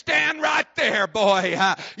saying, stand right there, boy.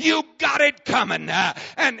 You got it coming.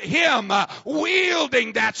 And him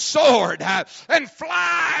wielding that sword and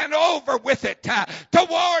flying over with it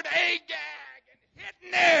toward Agag and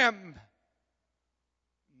hitting him,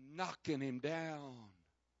 knocking him down.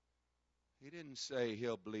 He didn't say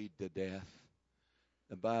he'll bleed to death.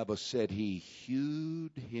 The Bible said he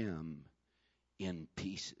hewed him in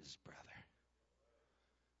pieces, brother.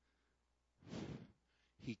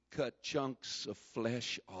 He cut chunks of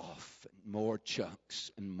flesh off, and more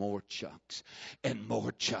chunks, and more chunks, and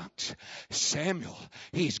more chunks. Samuel,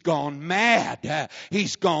 he's gone mad.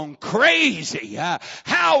 He's gone crazy.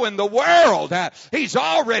 How in the world? He's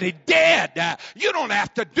already dead. You don't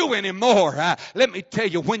have to do any more. Let me tell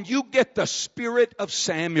you, when you get the spirit of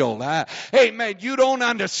Samuel, amen, you don't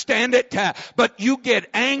understand it, but you get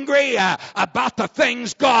angry about the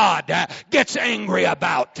things God gets angry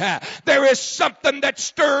about. There is something that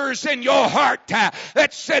stirs in your heart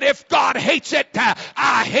that said, if God hates it,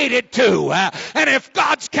 I hate it too. And if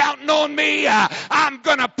God's counting on me, I'm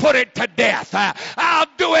going to put it to death. I'll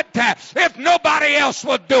do it if nobody else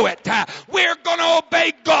will do it. We're going to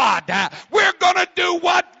obey God. We're going to do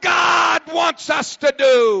what God wants us to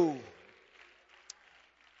do.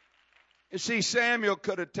 You see, Samuel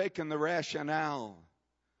could have taken the rationale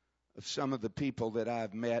of some of the people that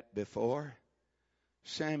I've met before.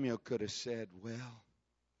 Samuel could have said, well,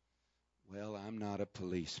 I'm not a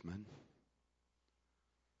policeman.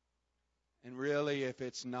 And really, if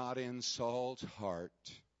it's not in Saul's heart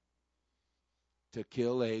to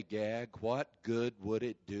kill Agag, what good would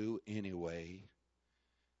it do anyway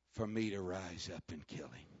for me to rise up and kill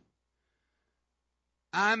him?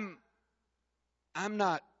 I'm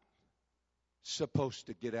not supposed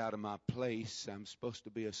to get out of my place. I'm supposed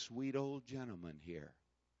to be a sweet old gentleman here.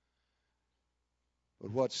 But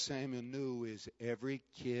what Samuel knew is every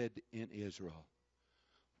kid in Israel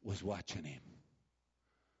was watching him,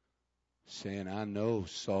 saying, I know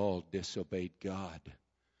Saul disobeyed God,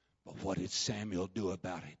 but what did Samuel do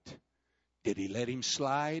about it? Did he let him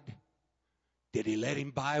slide? Did he let him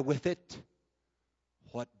by with it?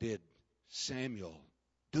 What did Samuel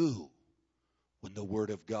do when the word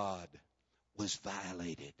of God was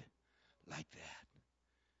violated like that?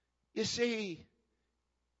 You see,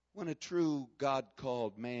 when a true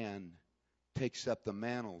God-called man takes up the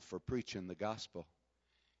mantle for preaching the gospel,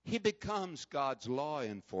 he becomes God's law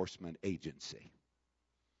enforcement agency.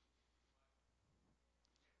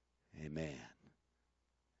 Amen.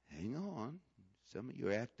 Hang on. Some of you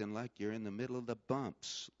are acting like you're in the middle of the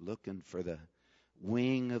bumps, looking for the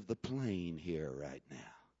wing of the plane here right now.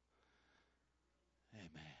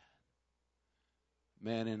 Amen.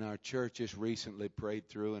 Man in our church just recently prayed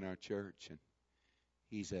through in our church, and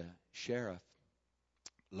he's a sheriff,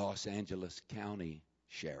 Los Angeles County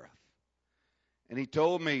sheriff. And he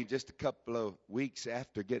told me just a couple of weeks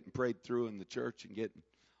after getting prayed through in the church and getting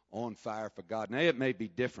on fire for God. Now, it may be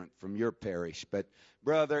different from your parish, but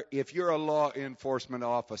brother, if you're a law enforcement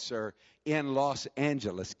officer in Los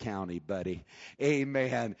Angeles County, buddy,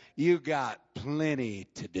 amen, you got plenty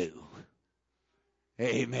to do.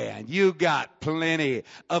 Amen. You got plenty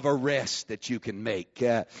of arrests that you can make.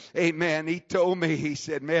 Amen. He told me, he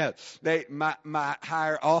said, man, my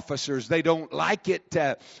higher officers, they don't like it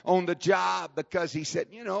on the job because he said,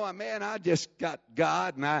 man, I just got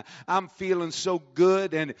God and I'm feeling so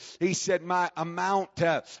good. And he said, my amount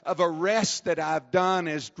of arrests that I've done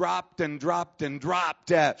is dropped and dropped and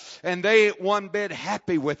dropped. And they ain't one bit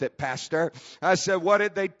happy with it, Pastor. I said, what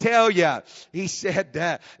did they tell you? He said,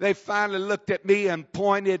 they finally looked at me and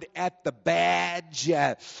pointed at the badge,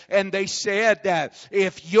 and they said that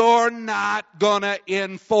if you're not going to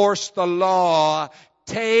enforce the law,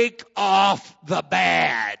 take off the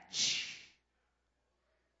badge.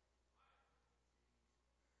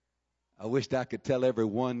 I wished I could tell every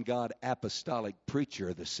one God apostolic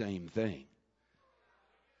preacher the same thing.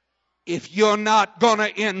 If you're not going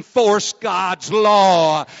to enforce God's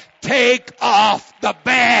law, take off the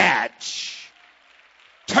badge.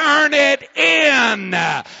 Turn it in.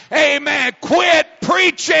 Amen. Quit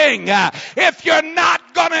preaching if you're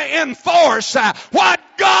not going to enforce what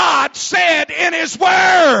God said in His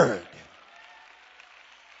Word.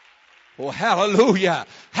 Oh, hallelujah.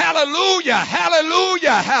 Hallelujah.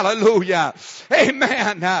 Hallelujah. Hallelujah.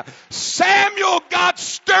 Amen. Samuel got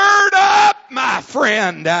stirred up, my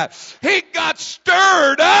friend. He got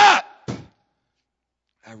stirred up.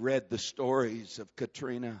 I read the stories of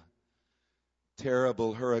Katrina.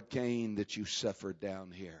 Terrible hurricane that you suffered down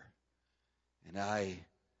here. And I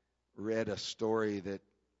read a story that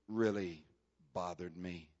really bothered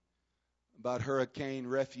me about hurricane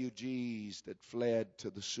refugees that fled to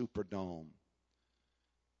the Superdome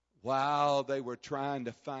while they were trying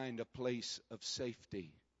to find a place of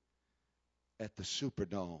safety at the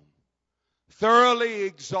Superdome. Thoroughly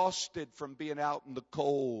exhausted from being out in the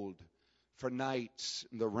cold for nights,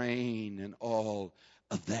 in the rain and all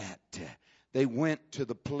of that. They went to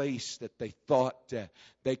the place that they thought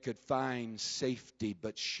they could find safety.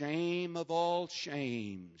 But shame of all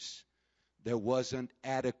shames, there wasn't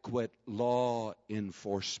adequate law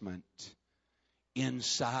enforcement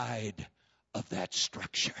inside of that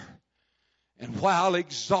structure. And while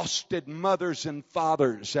exhausted mothers and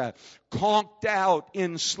fathers conked out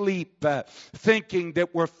in sleep, thinking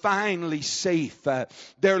that we're finally safe,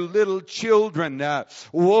 their little children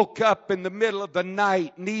woke up in the middle of the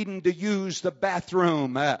night needing to use the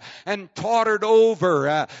bathroom and tottered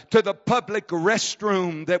over to the public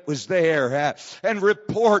restroom that was there, and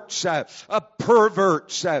reports of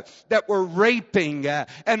perverts that were raping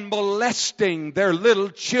and molesting their little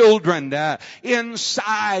children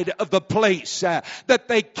inside of the place that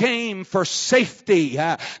they came for safety,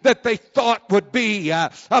 that they thought would be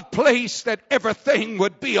a place that everything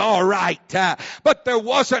would be all right. But there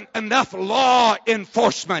wasn't enough law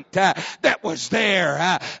enforcement that was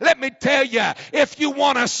there. Let me tell you, if you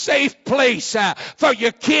want a safe place for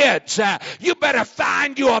your kids, you better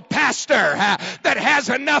find you a pastor that has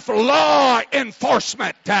enough law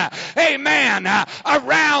enforcement, amen,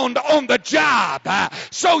 around on the job,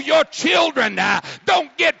 so your children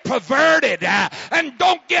don't get perverted and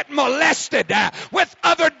don't get molested with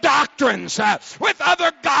other doctrines, with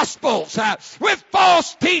other gospels, with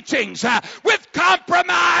false teachings, with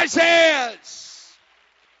compromises.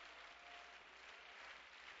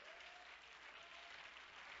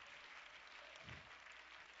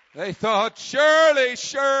 They thought, surely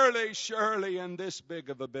in this big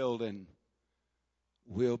of a building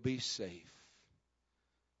we'll be safe.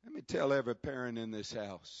 Let me tell every parent in this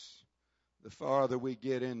house, the farther we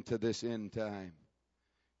get into this end time,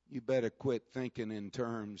 you better quit thinking in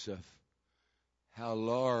terms of how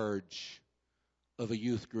large of a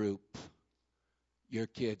youth group your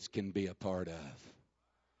kids can be a part of.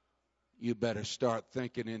 You better start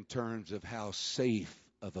thinking in terms of how safe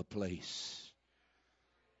of a place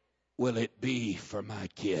will it be for my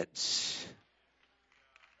kids.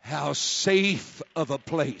 How safe of a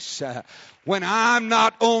place when I'm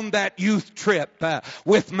not on that youth trip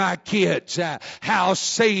with my kids. How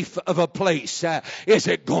safe of a place is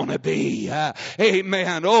it going to be?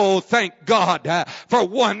 Amen. Oh, thank God for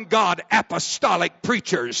one God apostolic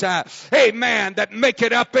preachers. Amen. That make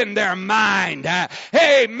it up in their mind.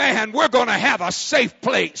 Amen. We're going to have a safe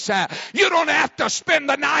place. You don't have to spend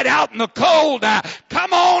the night out in the cold.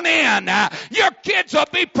 Come on in. Your kids will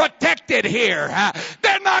be protected here.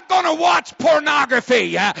 They're not going to watch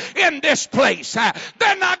pornography in this place.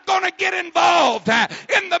 They're not going to get involved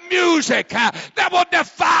in the music that will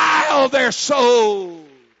defile their soul.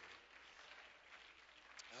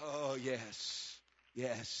 Oh, yes.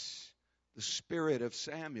 Yes. The spirit of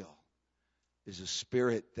Samuel is a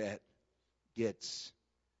spirit that gets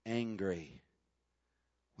angry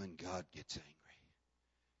when God gets angry.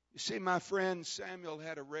 You see, my friend, Samuel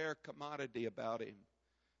had a rare commodity about him.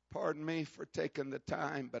 Pardon me for taking the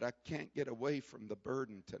time, but I can't get away from the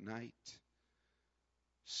burden tonight.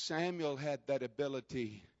 Samuel had that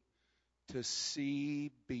ability to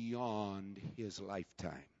see beyond his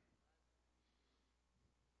lifetime.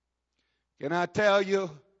 Can I tell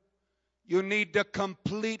you, you need to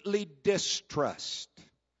completely distrust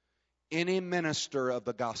any minister of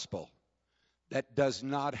the gospel that does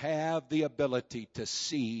not have the ability to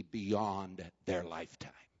see beyond their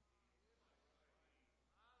lifetime.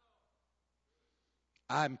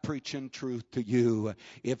 I'm preaching truth to you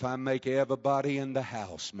if I make everybody in the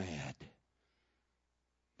house mad.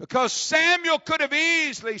 Because Samuel could have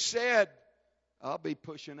easily said, I'll be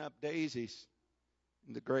pushing up daisies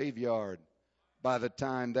in the graveyard by the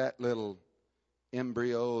time that little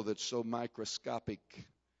embryo that's so microscopic,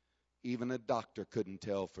 even a doctor couldn't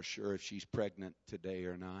tell for sure if she's pregnant today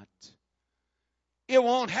or not. It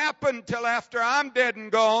won't happen till after I'm dead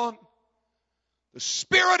and gone. The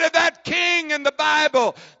spirit of that king in the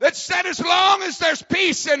Bible that said, as long as there's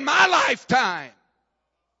peace in my lifetime,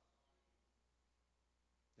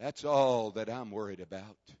 that's all that I'm worried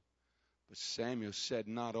about. But Samuel said,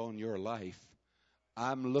 not on your life.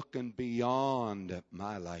 I'm looking beyond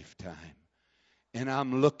my lifetime. And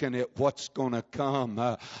I'm looking at what's going to come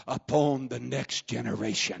upon the next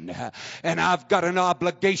generation. And I've got an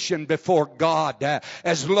obligation before God.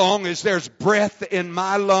 As long as there's breath in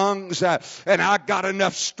my lungs and I got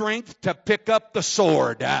enough strength to pick up the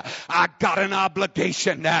sword, I got an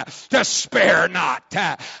obligation to spare not.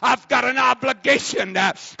 I've got an obligation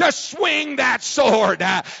to swing that sword.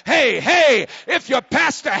 Hey, if your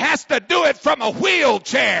pastor has to do it from a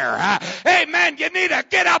wheelchair, amen, you need to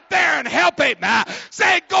get up there and help him.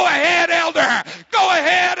 Say, go ahead, elder. Go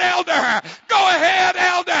ahead, elder. Go ahead,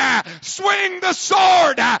 elder. Swing swing the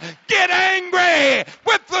sword. Get angry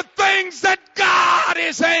with the things that God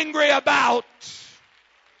is angry about.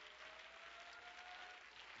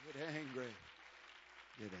 Get angry.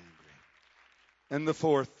 Get angry. And the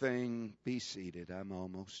fourth thing, be seated. I'm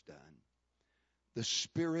almost done. The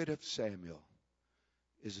spirit of Samuel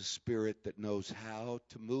is a spirit that knows how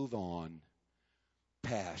to move on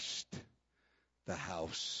past the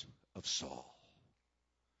house of Saul.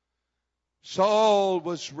 Saul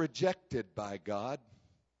was rejected by God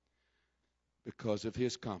because of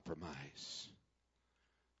his compromise.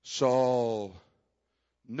 Saul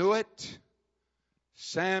knew it.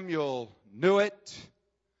 Samuel knew it.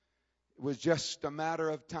 It was just a matter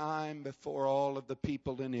of time before all of the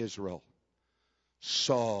people in Israel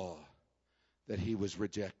saw that he was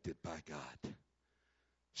rejected by God.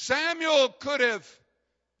 Samuel could have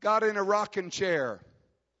got in a rocking chair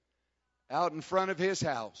out in front of his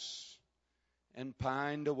house and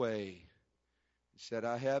pined away. He said,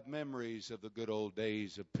 I have memories of the good old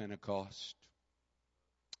days of Pentecost.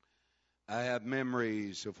 I have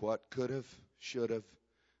memories of what could have, should have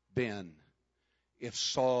been if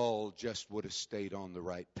Saul just would have stayed on the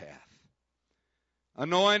right path.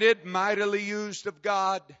 Anointed, mightily used of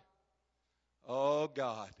God. Oh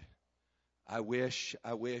God, I wish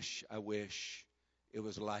it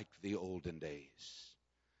was like the olden days.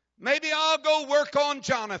 Maybe I'll go work on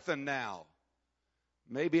Jonathan now.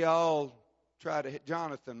 Maybe I'll try to,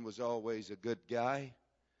 Jonathan was always a good guy.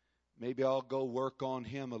 Maybe I'll go work on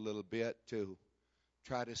him a little bit to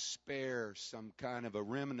try to spare some kind of a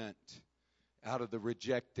remnant out of the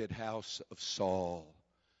rejected house of Saul.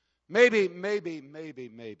 Maybe I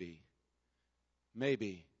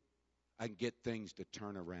can get things to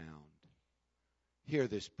turn around. Hear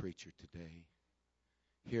this, preacher, today.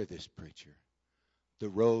 Hear this, preacher. The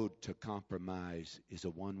road to compromise is a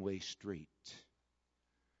one-way street,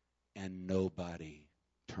 and nobody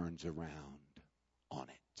turns around on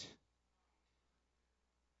it.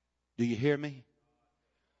 Do you hear me?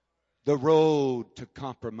 The road to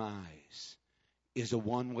compromise is a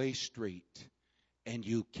one-way street, and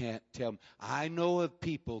you can't tell me. I know of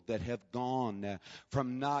people that have gone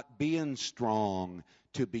from not being strong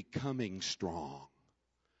to becoming strong.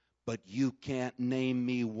 But you can't name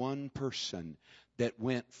me one person that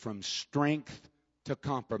went from strength to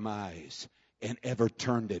compromise and ever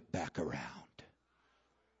turned it back around.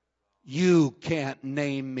 You can't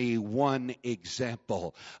name me one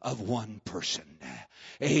example of one person.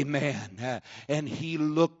 Amen. And he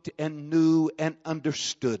looked and knew and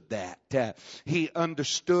understood that. He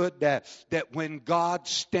understood that when God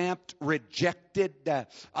stamped rejected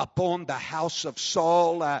upon the house of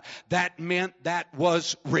Saul, that meant that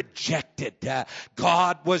was rejected.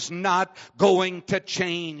 God was not going to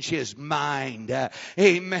change his mind.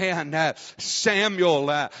 Amen.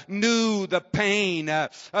 Samuel knew the pain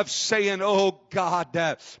of saying, oh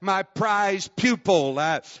God, my prized pupil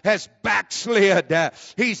has backslid.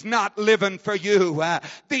 He's not living for you.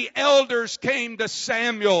 The elders came to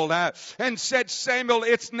Samuel and said, Samuel,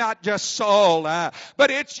 it's not just Saul,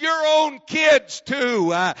 but it's your own kids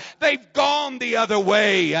too. They've gone the other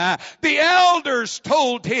way. The elders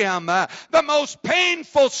told him the most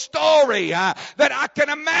painful story that I can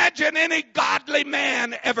imagine any godly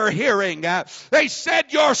man ever hearing. They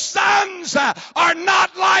said, your sons are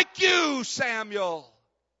not like you, Samuel.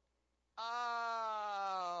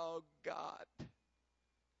 Oh, God.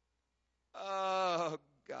 Oh,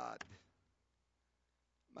 God.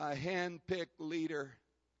 My hand-picked leader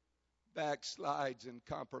backslides and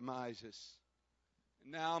compromises.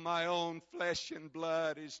 Now my own flesh and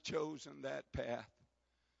blood has chosen that path.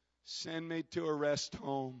 Send me to a rest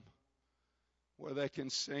home where they can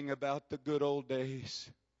sing about the good old days,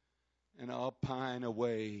 and I'll pine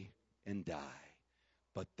away and die.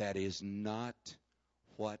 But that is not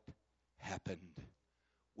what happened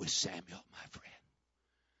with Samuel, my friend.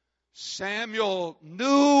 Samuel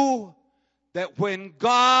knew that when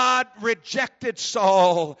God rejected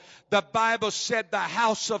Saul, the Bible said the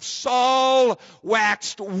house of Saul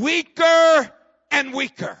waxed weaker and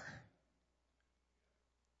weaker.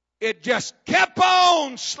 It just kept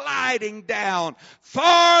on sliding down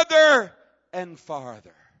farther and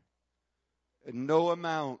farther. And no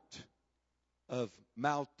amount of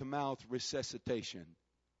mouth-to-mouth resuscitation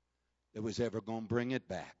that was ever going to bring it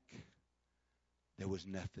back. There was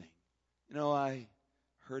nothing. You know, I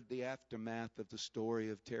heard the aftermath of the story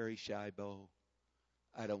of Terry Schiavo.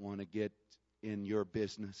 I don't want to get in your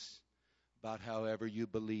business about however you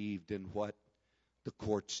believed in what the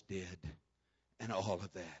courts did and all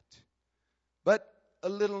of that. But a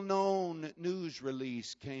little known news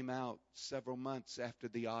release came out several months after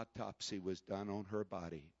the autopsy was done on her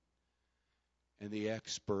body. and the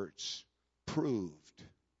experts proved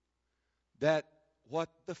that what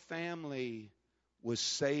the family was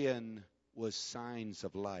saying was signs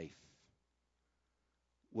of life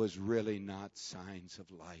was really not signs of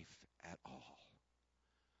life at all.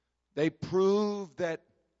 They proved that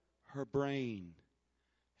her brain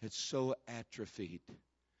had so atrophied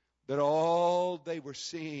that all they were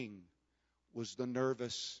seeing was the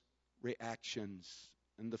nervous reactions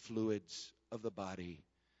and the fluids of the body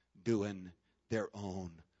doing their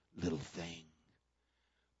own little thing.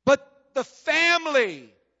 But the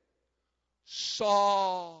family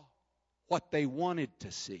saw what they wanted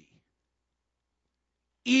to see,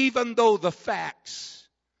 even though the facts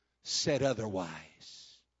said otherwise.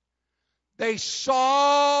 They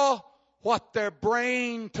saw what their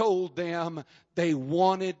brain told them they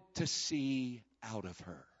wanted to see out of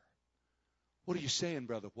her. What are you saying,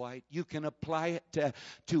 Brother White? You can apply it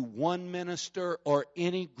to one minister or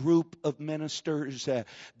any group of ministers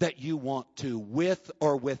that you want to, with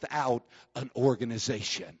or without an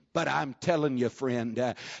organization. But I'm telling you,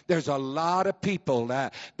 friend, there's a lot of people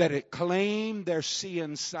that claim they're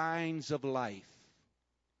seeing signs of life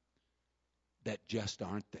that just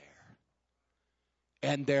aren't there.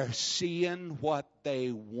 And they're seeing what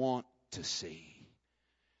they want to see.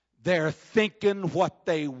 They're thinking what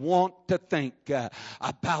they want to think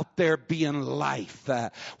about there being life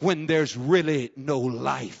when there's really no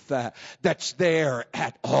life that's there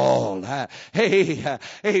at all.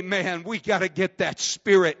 Amen. We got to get that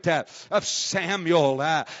spirit of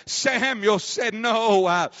Samuel. Samuel said,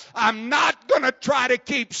 no, I'm not going to try to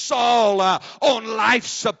keep Saul on life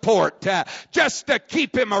support just to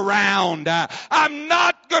keep him around. I'm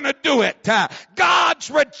not going to do it.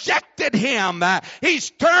 God's rejected him.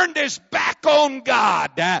 He's turned his back on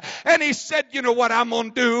God. And he said, you know what I'm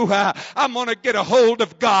going to do? I'm going to get a hold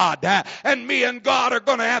of God. And me and God are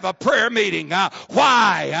going to have a prayer meeting.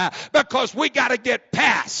 Why? Because we got to get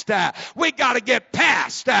past. We got to get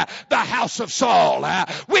past the house of Saul.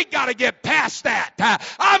 We got to get past that.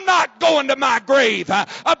 I'm not going to my grave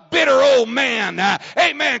a bitter old man.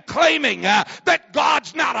 Amen. Claiming that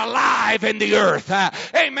God's not alive in the earth.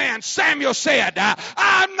 Amen. Samuel said,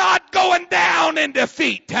 I'm not going down in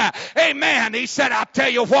defeat. Amen. He said, I'll tell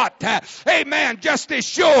you what. Amen. Just as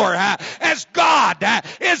sure as God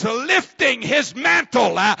is lifting his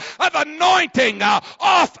mantle of anointing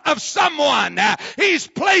off of someone, he's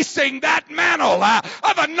placing that mantle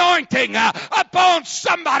of anointing upon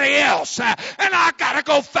somebody else. And I got to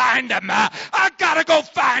go find him. I got to go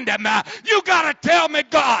find him. You got to tell me,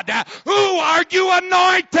 God, who are you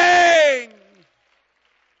anointing?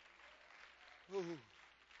 Ooh.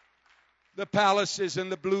 The palaces and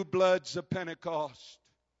the blue bloods of Pentecost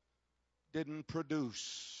didn't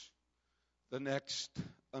produce the next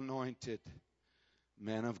anointed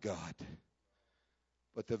man of God.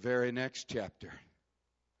 But the very next chapter,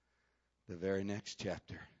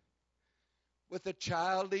 with a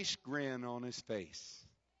childish grin on his face,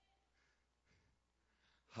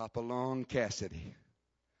 Hopalong Cassidy,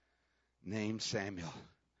 named Samuel,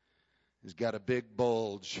 has got a big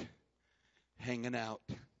bulge hanging out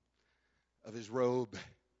of his robe,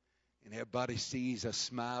 and everybody sees a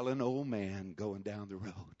smiling old man going down the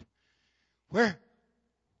road. Where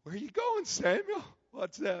are you going, Samuel?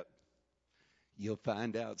 What's that? You'll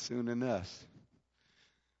find out soon enough.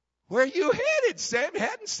 Where are you headed, Sam?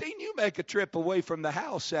 Hadn't seen you make a trip away from the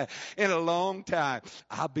house in a long time.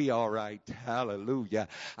 I'll be all right. Hallelujah.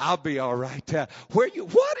 I'll be all right.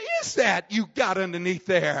 What is that you got underneath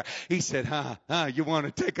there? He said, you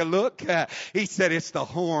want to take a look? He said, it's the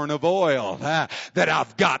horn of oil that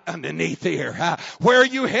I've got underneath here. Where are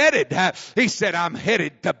you headed? He said, I'm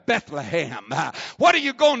headed to Bethlehem. What are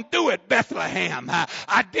you going to do at Bethlehem?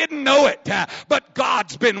 I didn't know it, but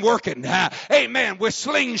God's been working, amen, with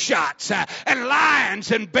slingshots and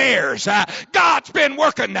lions and bears. God's been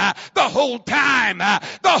working the whole time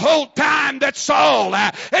that Saul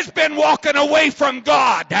has been walking away from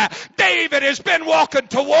God. David has been walking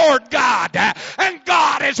toward God, and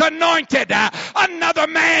God has anointed another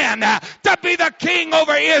man to be the king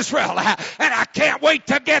over Israel. And I can't wait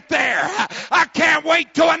to get there. I can't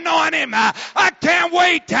wait to anoint him. I can't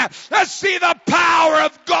wait to see the power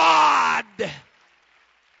of God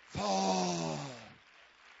fall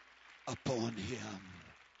upon him.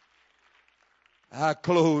 I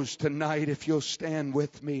close tonight, if you'll stand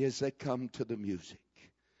with me as they come to the music,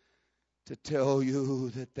 to tell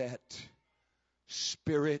you that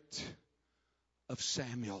spirit of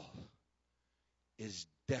Samuel is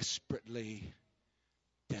desperately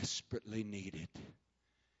needed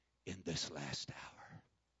in this last hour.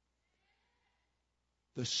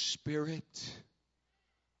 The spirit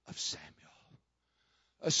of Samuel.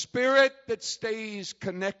 A spirit that stays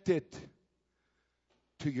connected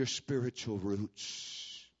to your spiritual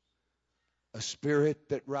roots. A spirit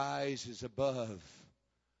that rises above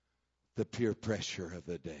the peer pressure of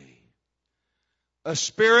the day. A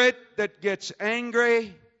spirit that gets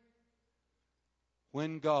angry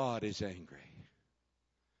when God is angry.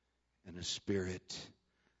 And a spirit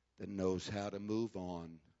that knows how to move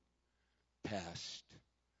on past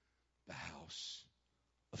the house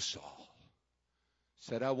of Saul.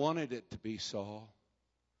 Said, I wanted it to be Saul.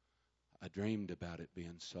 I dreamed about it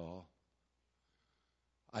being Saul.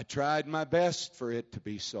 I tried my best for it to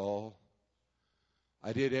be Saul.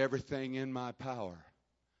 I did everything in my power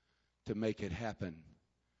to make it happen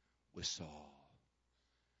with Saul.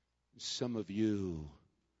 Some of you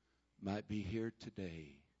might be here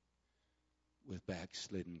today with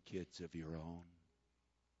backslidden kids of your own.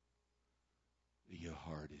 Your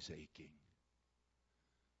heart is aching.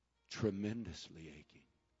 Tremendously aching.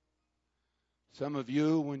 Some of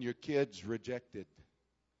you, when your kids rejected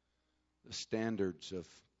the standards of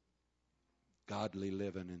godly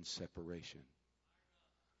living and separation,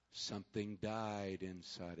 something died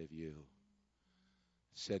inside of you.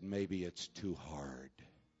 Said, maybe it's too hard.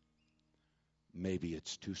 Maybe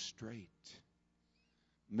it's too straight.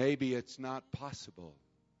 Maybe it's not possible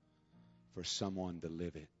for someone to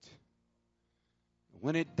live it.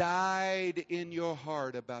 When it died in your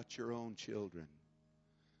heart about your own children,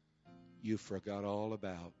 you forgot all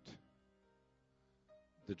about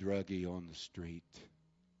the druggie on the street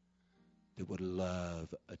that would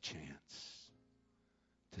love a chance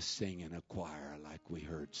to sing in a choir like we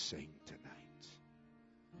heard sing tonight.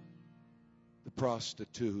 The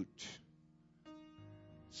prostitute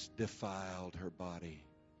defiled her body,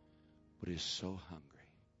 but is so hungry.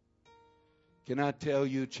 Can I tell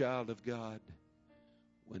you, child of God,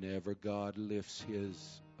 whenever God lifts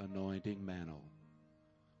His anointing mantle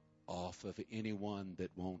off of anyone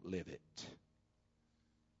that won't live it,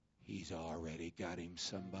 He's already got Him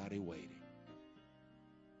somebody waiting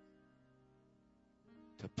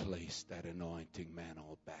to place that anointing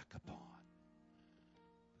mantle back upon.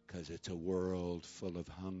 Because it's a world full of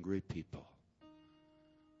hungry people.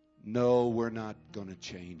 No, we're not going to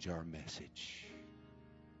change our message.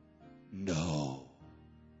 No,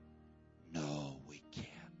 we can't.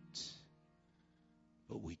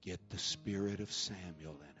 But we get the spirit of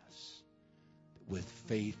Samuel in us. With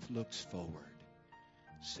faith looks forward.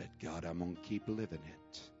 Said, God, I'm going to keep living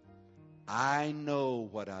it. I know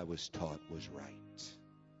what I was taught was right.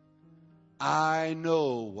 I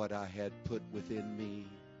know what I had put within me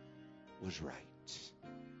was right.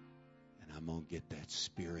 And I'm going to get that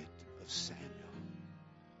spirit of Samuel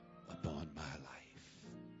upon my life.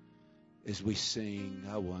 As we sing,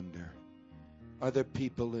 I wonder, are there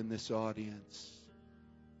people in this audience,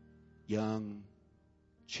 young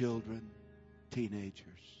children, teenagers,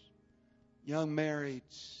 young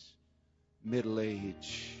marrieds, middle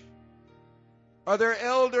age? Are there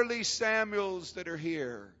elderly Samuels that are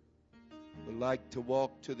here who would like to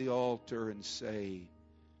walk to the altar and say,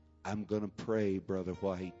 I'm going to pray, Brother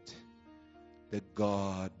White, that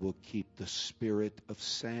God will keep the spirit of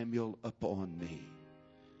Samuel upon me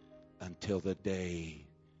until the day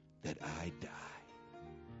that I die.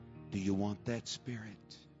 Do you want that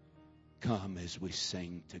spirit? Come as we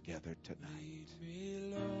sing together tonight.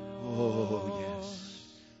 Oh, yes.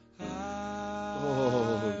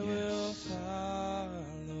 Oh, yes.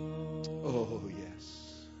 Oh, yes.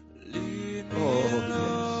 Oh,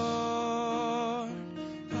 yes.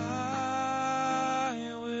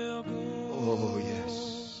 Oh, yes.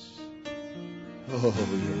 Oh,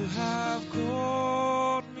 yes.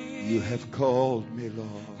 You have called me,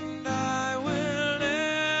 Lord. And I will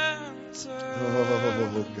answer.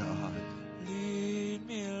 Oh, God. Lead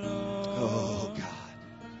me, Lord. Oh, God.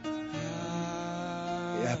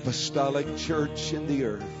 The apostolic church in the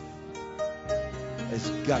earth has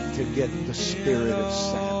got to get the spirit of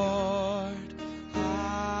Samuel.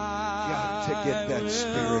 Got to get that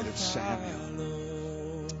spirit of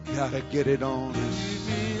Samuel. Got to get it on us.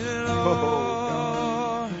 Oh,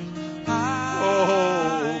 God.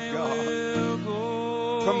 Oh,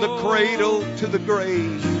 God. From the cradle to the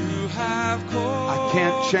grave, I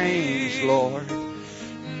can't change, Lord.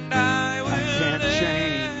 I can't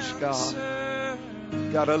change, God.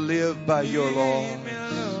 Got to live by your laws.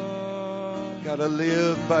 Got to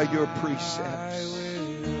live by your precepts.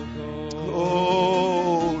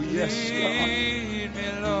 Oh, yes, God.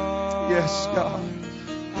 Yes, God.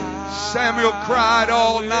 Samuel cried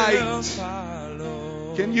all night.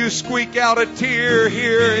 Can you squeak out a tear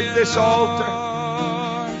here at this altar?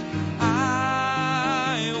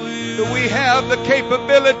 Do we have the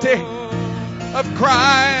capability of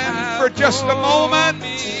crying for just a moment.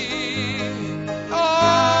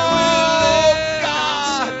 Oh,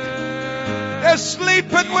 God is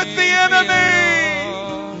sleeping with the enemy.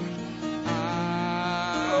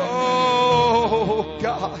 Oh,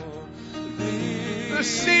 God. The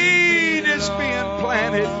seed is being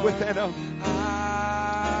planted within them.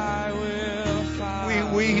 We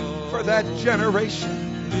weep for that generation.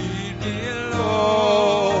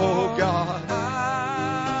 Oh, God.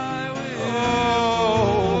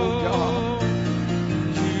 Oh, God.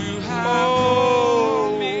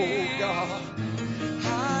 Oh, God.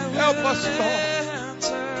 Help us,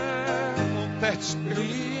 Lord. I want that spirit.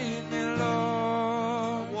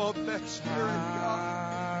 I want that spirit,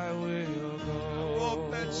 God. I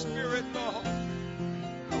want that spirit, Lord.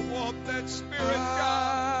 I want that spirit,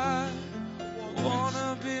 God. I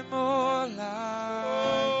wanna be more like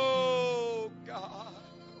oh, God.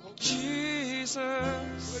 Oh,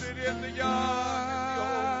 Jesus. put it in the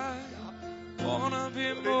yard. I wanna be Put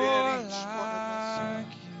it in more each one of us.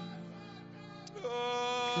 like you.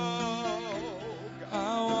 Oh, I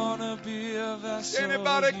God. wanna be a vessel.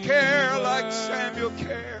 Anybody you care like were. Samuel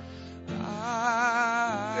cared? I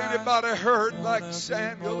Anybody hurt like wanna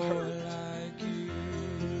Samuel be more hurt? like you.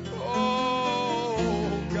 Oh,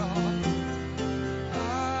 God. I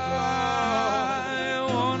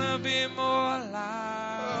wanna be more like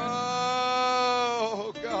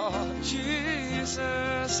Oh, God.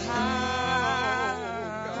 Jesus. I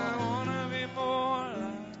wanna be more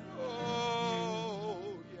like. Oh,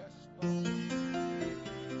 yes, Lord.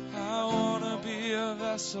 I wanna be a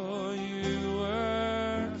vessel you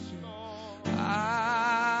were. Yes, Lord.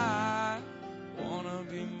 I wanna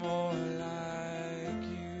be more like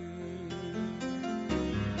you.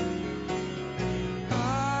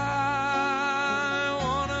 I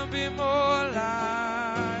wanna be more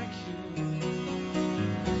like you.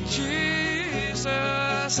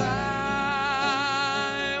 Jesus,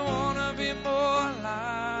 I wanna be more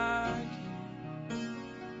like you.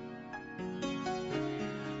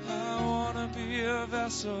 I wanna be a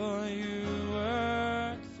vessel you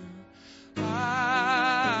work through.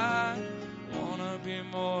 I wanna be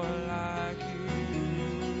more like you.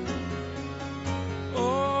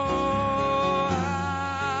 Oh, I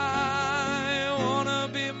wanna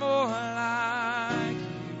be more like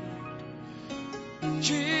you.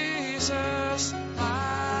 Jesus, I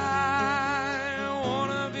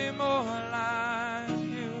wanna be more like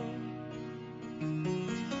you.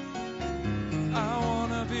 I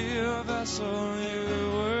wanna be a vessel you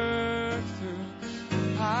work through.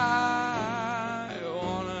 I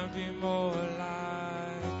wanna be more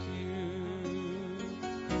like you.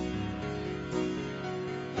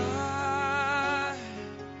 I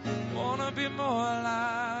wanna be more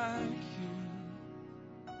like you.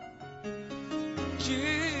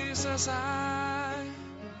 Jesus, I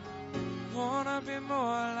wanna be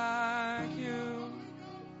more like you.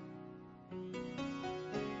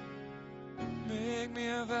 Make me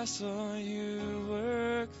a vessel you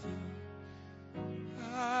work through.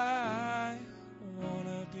 I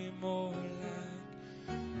wanna be more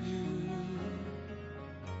like you.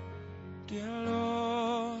 Dear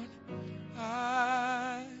Lord,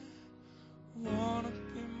 I wanna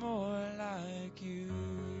be more like you.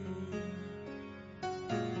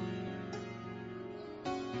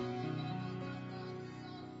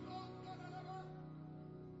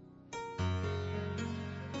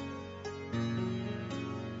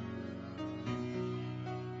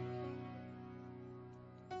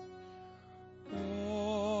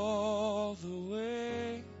 All the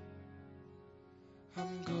way,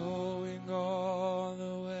 I'm going all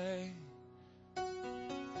the way.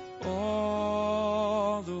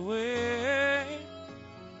 All the way,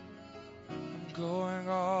 I'm going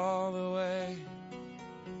all the way.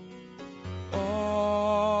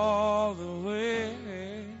 All the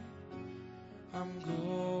way, I'm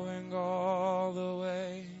going all the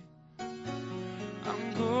way.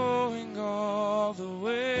 I'm going all the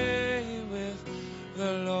way with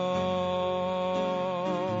the Lord.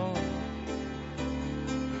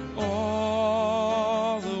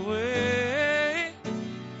 All the way,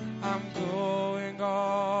 I'm going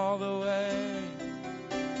all the way.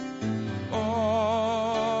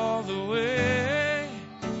 All the way,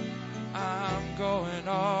 I'm going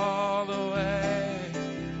all the way.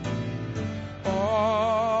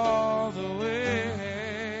 All the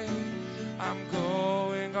way, I'm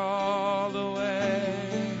going all the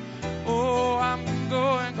way. Oh, I'm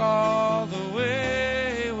going all the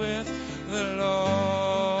way with the Lord.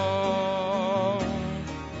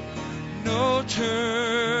 No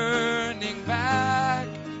turning back,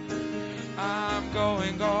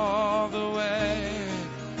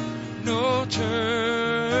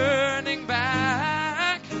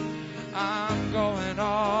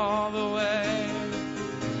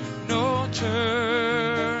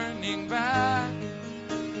 turning back.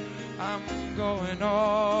 I'm going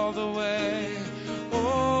all the way.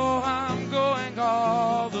 Oh, I'm going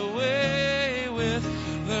all the way with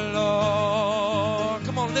the Lord.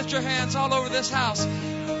 Come on, lift your hands all over this house.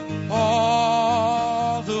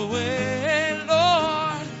 All the way.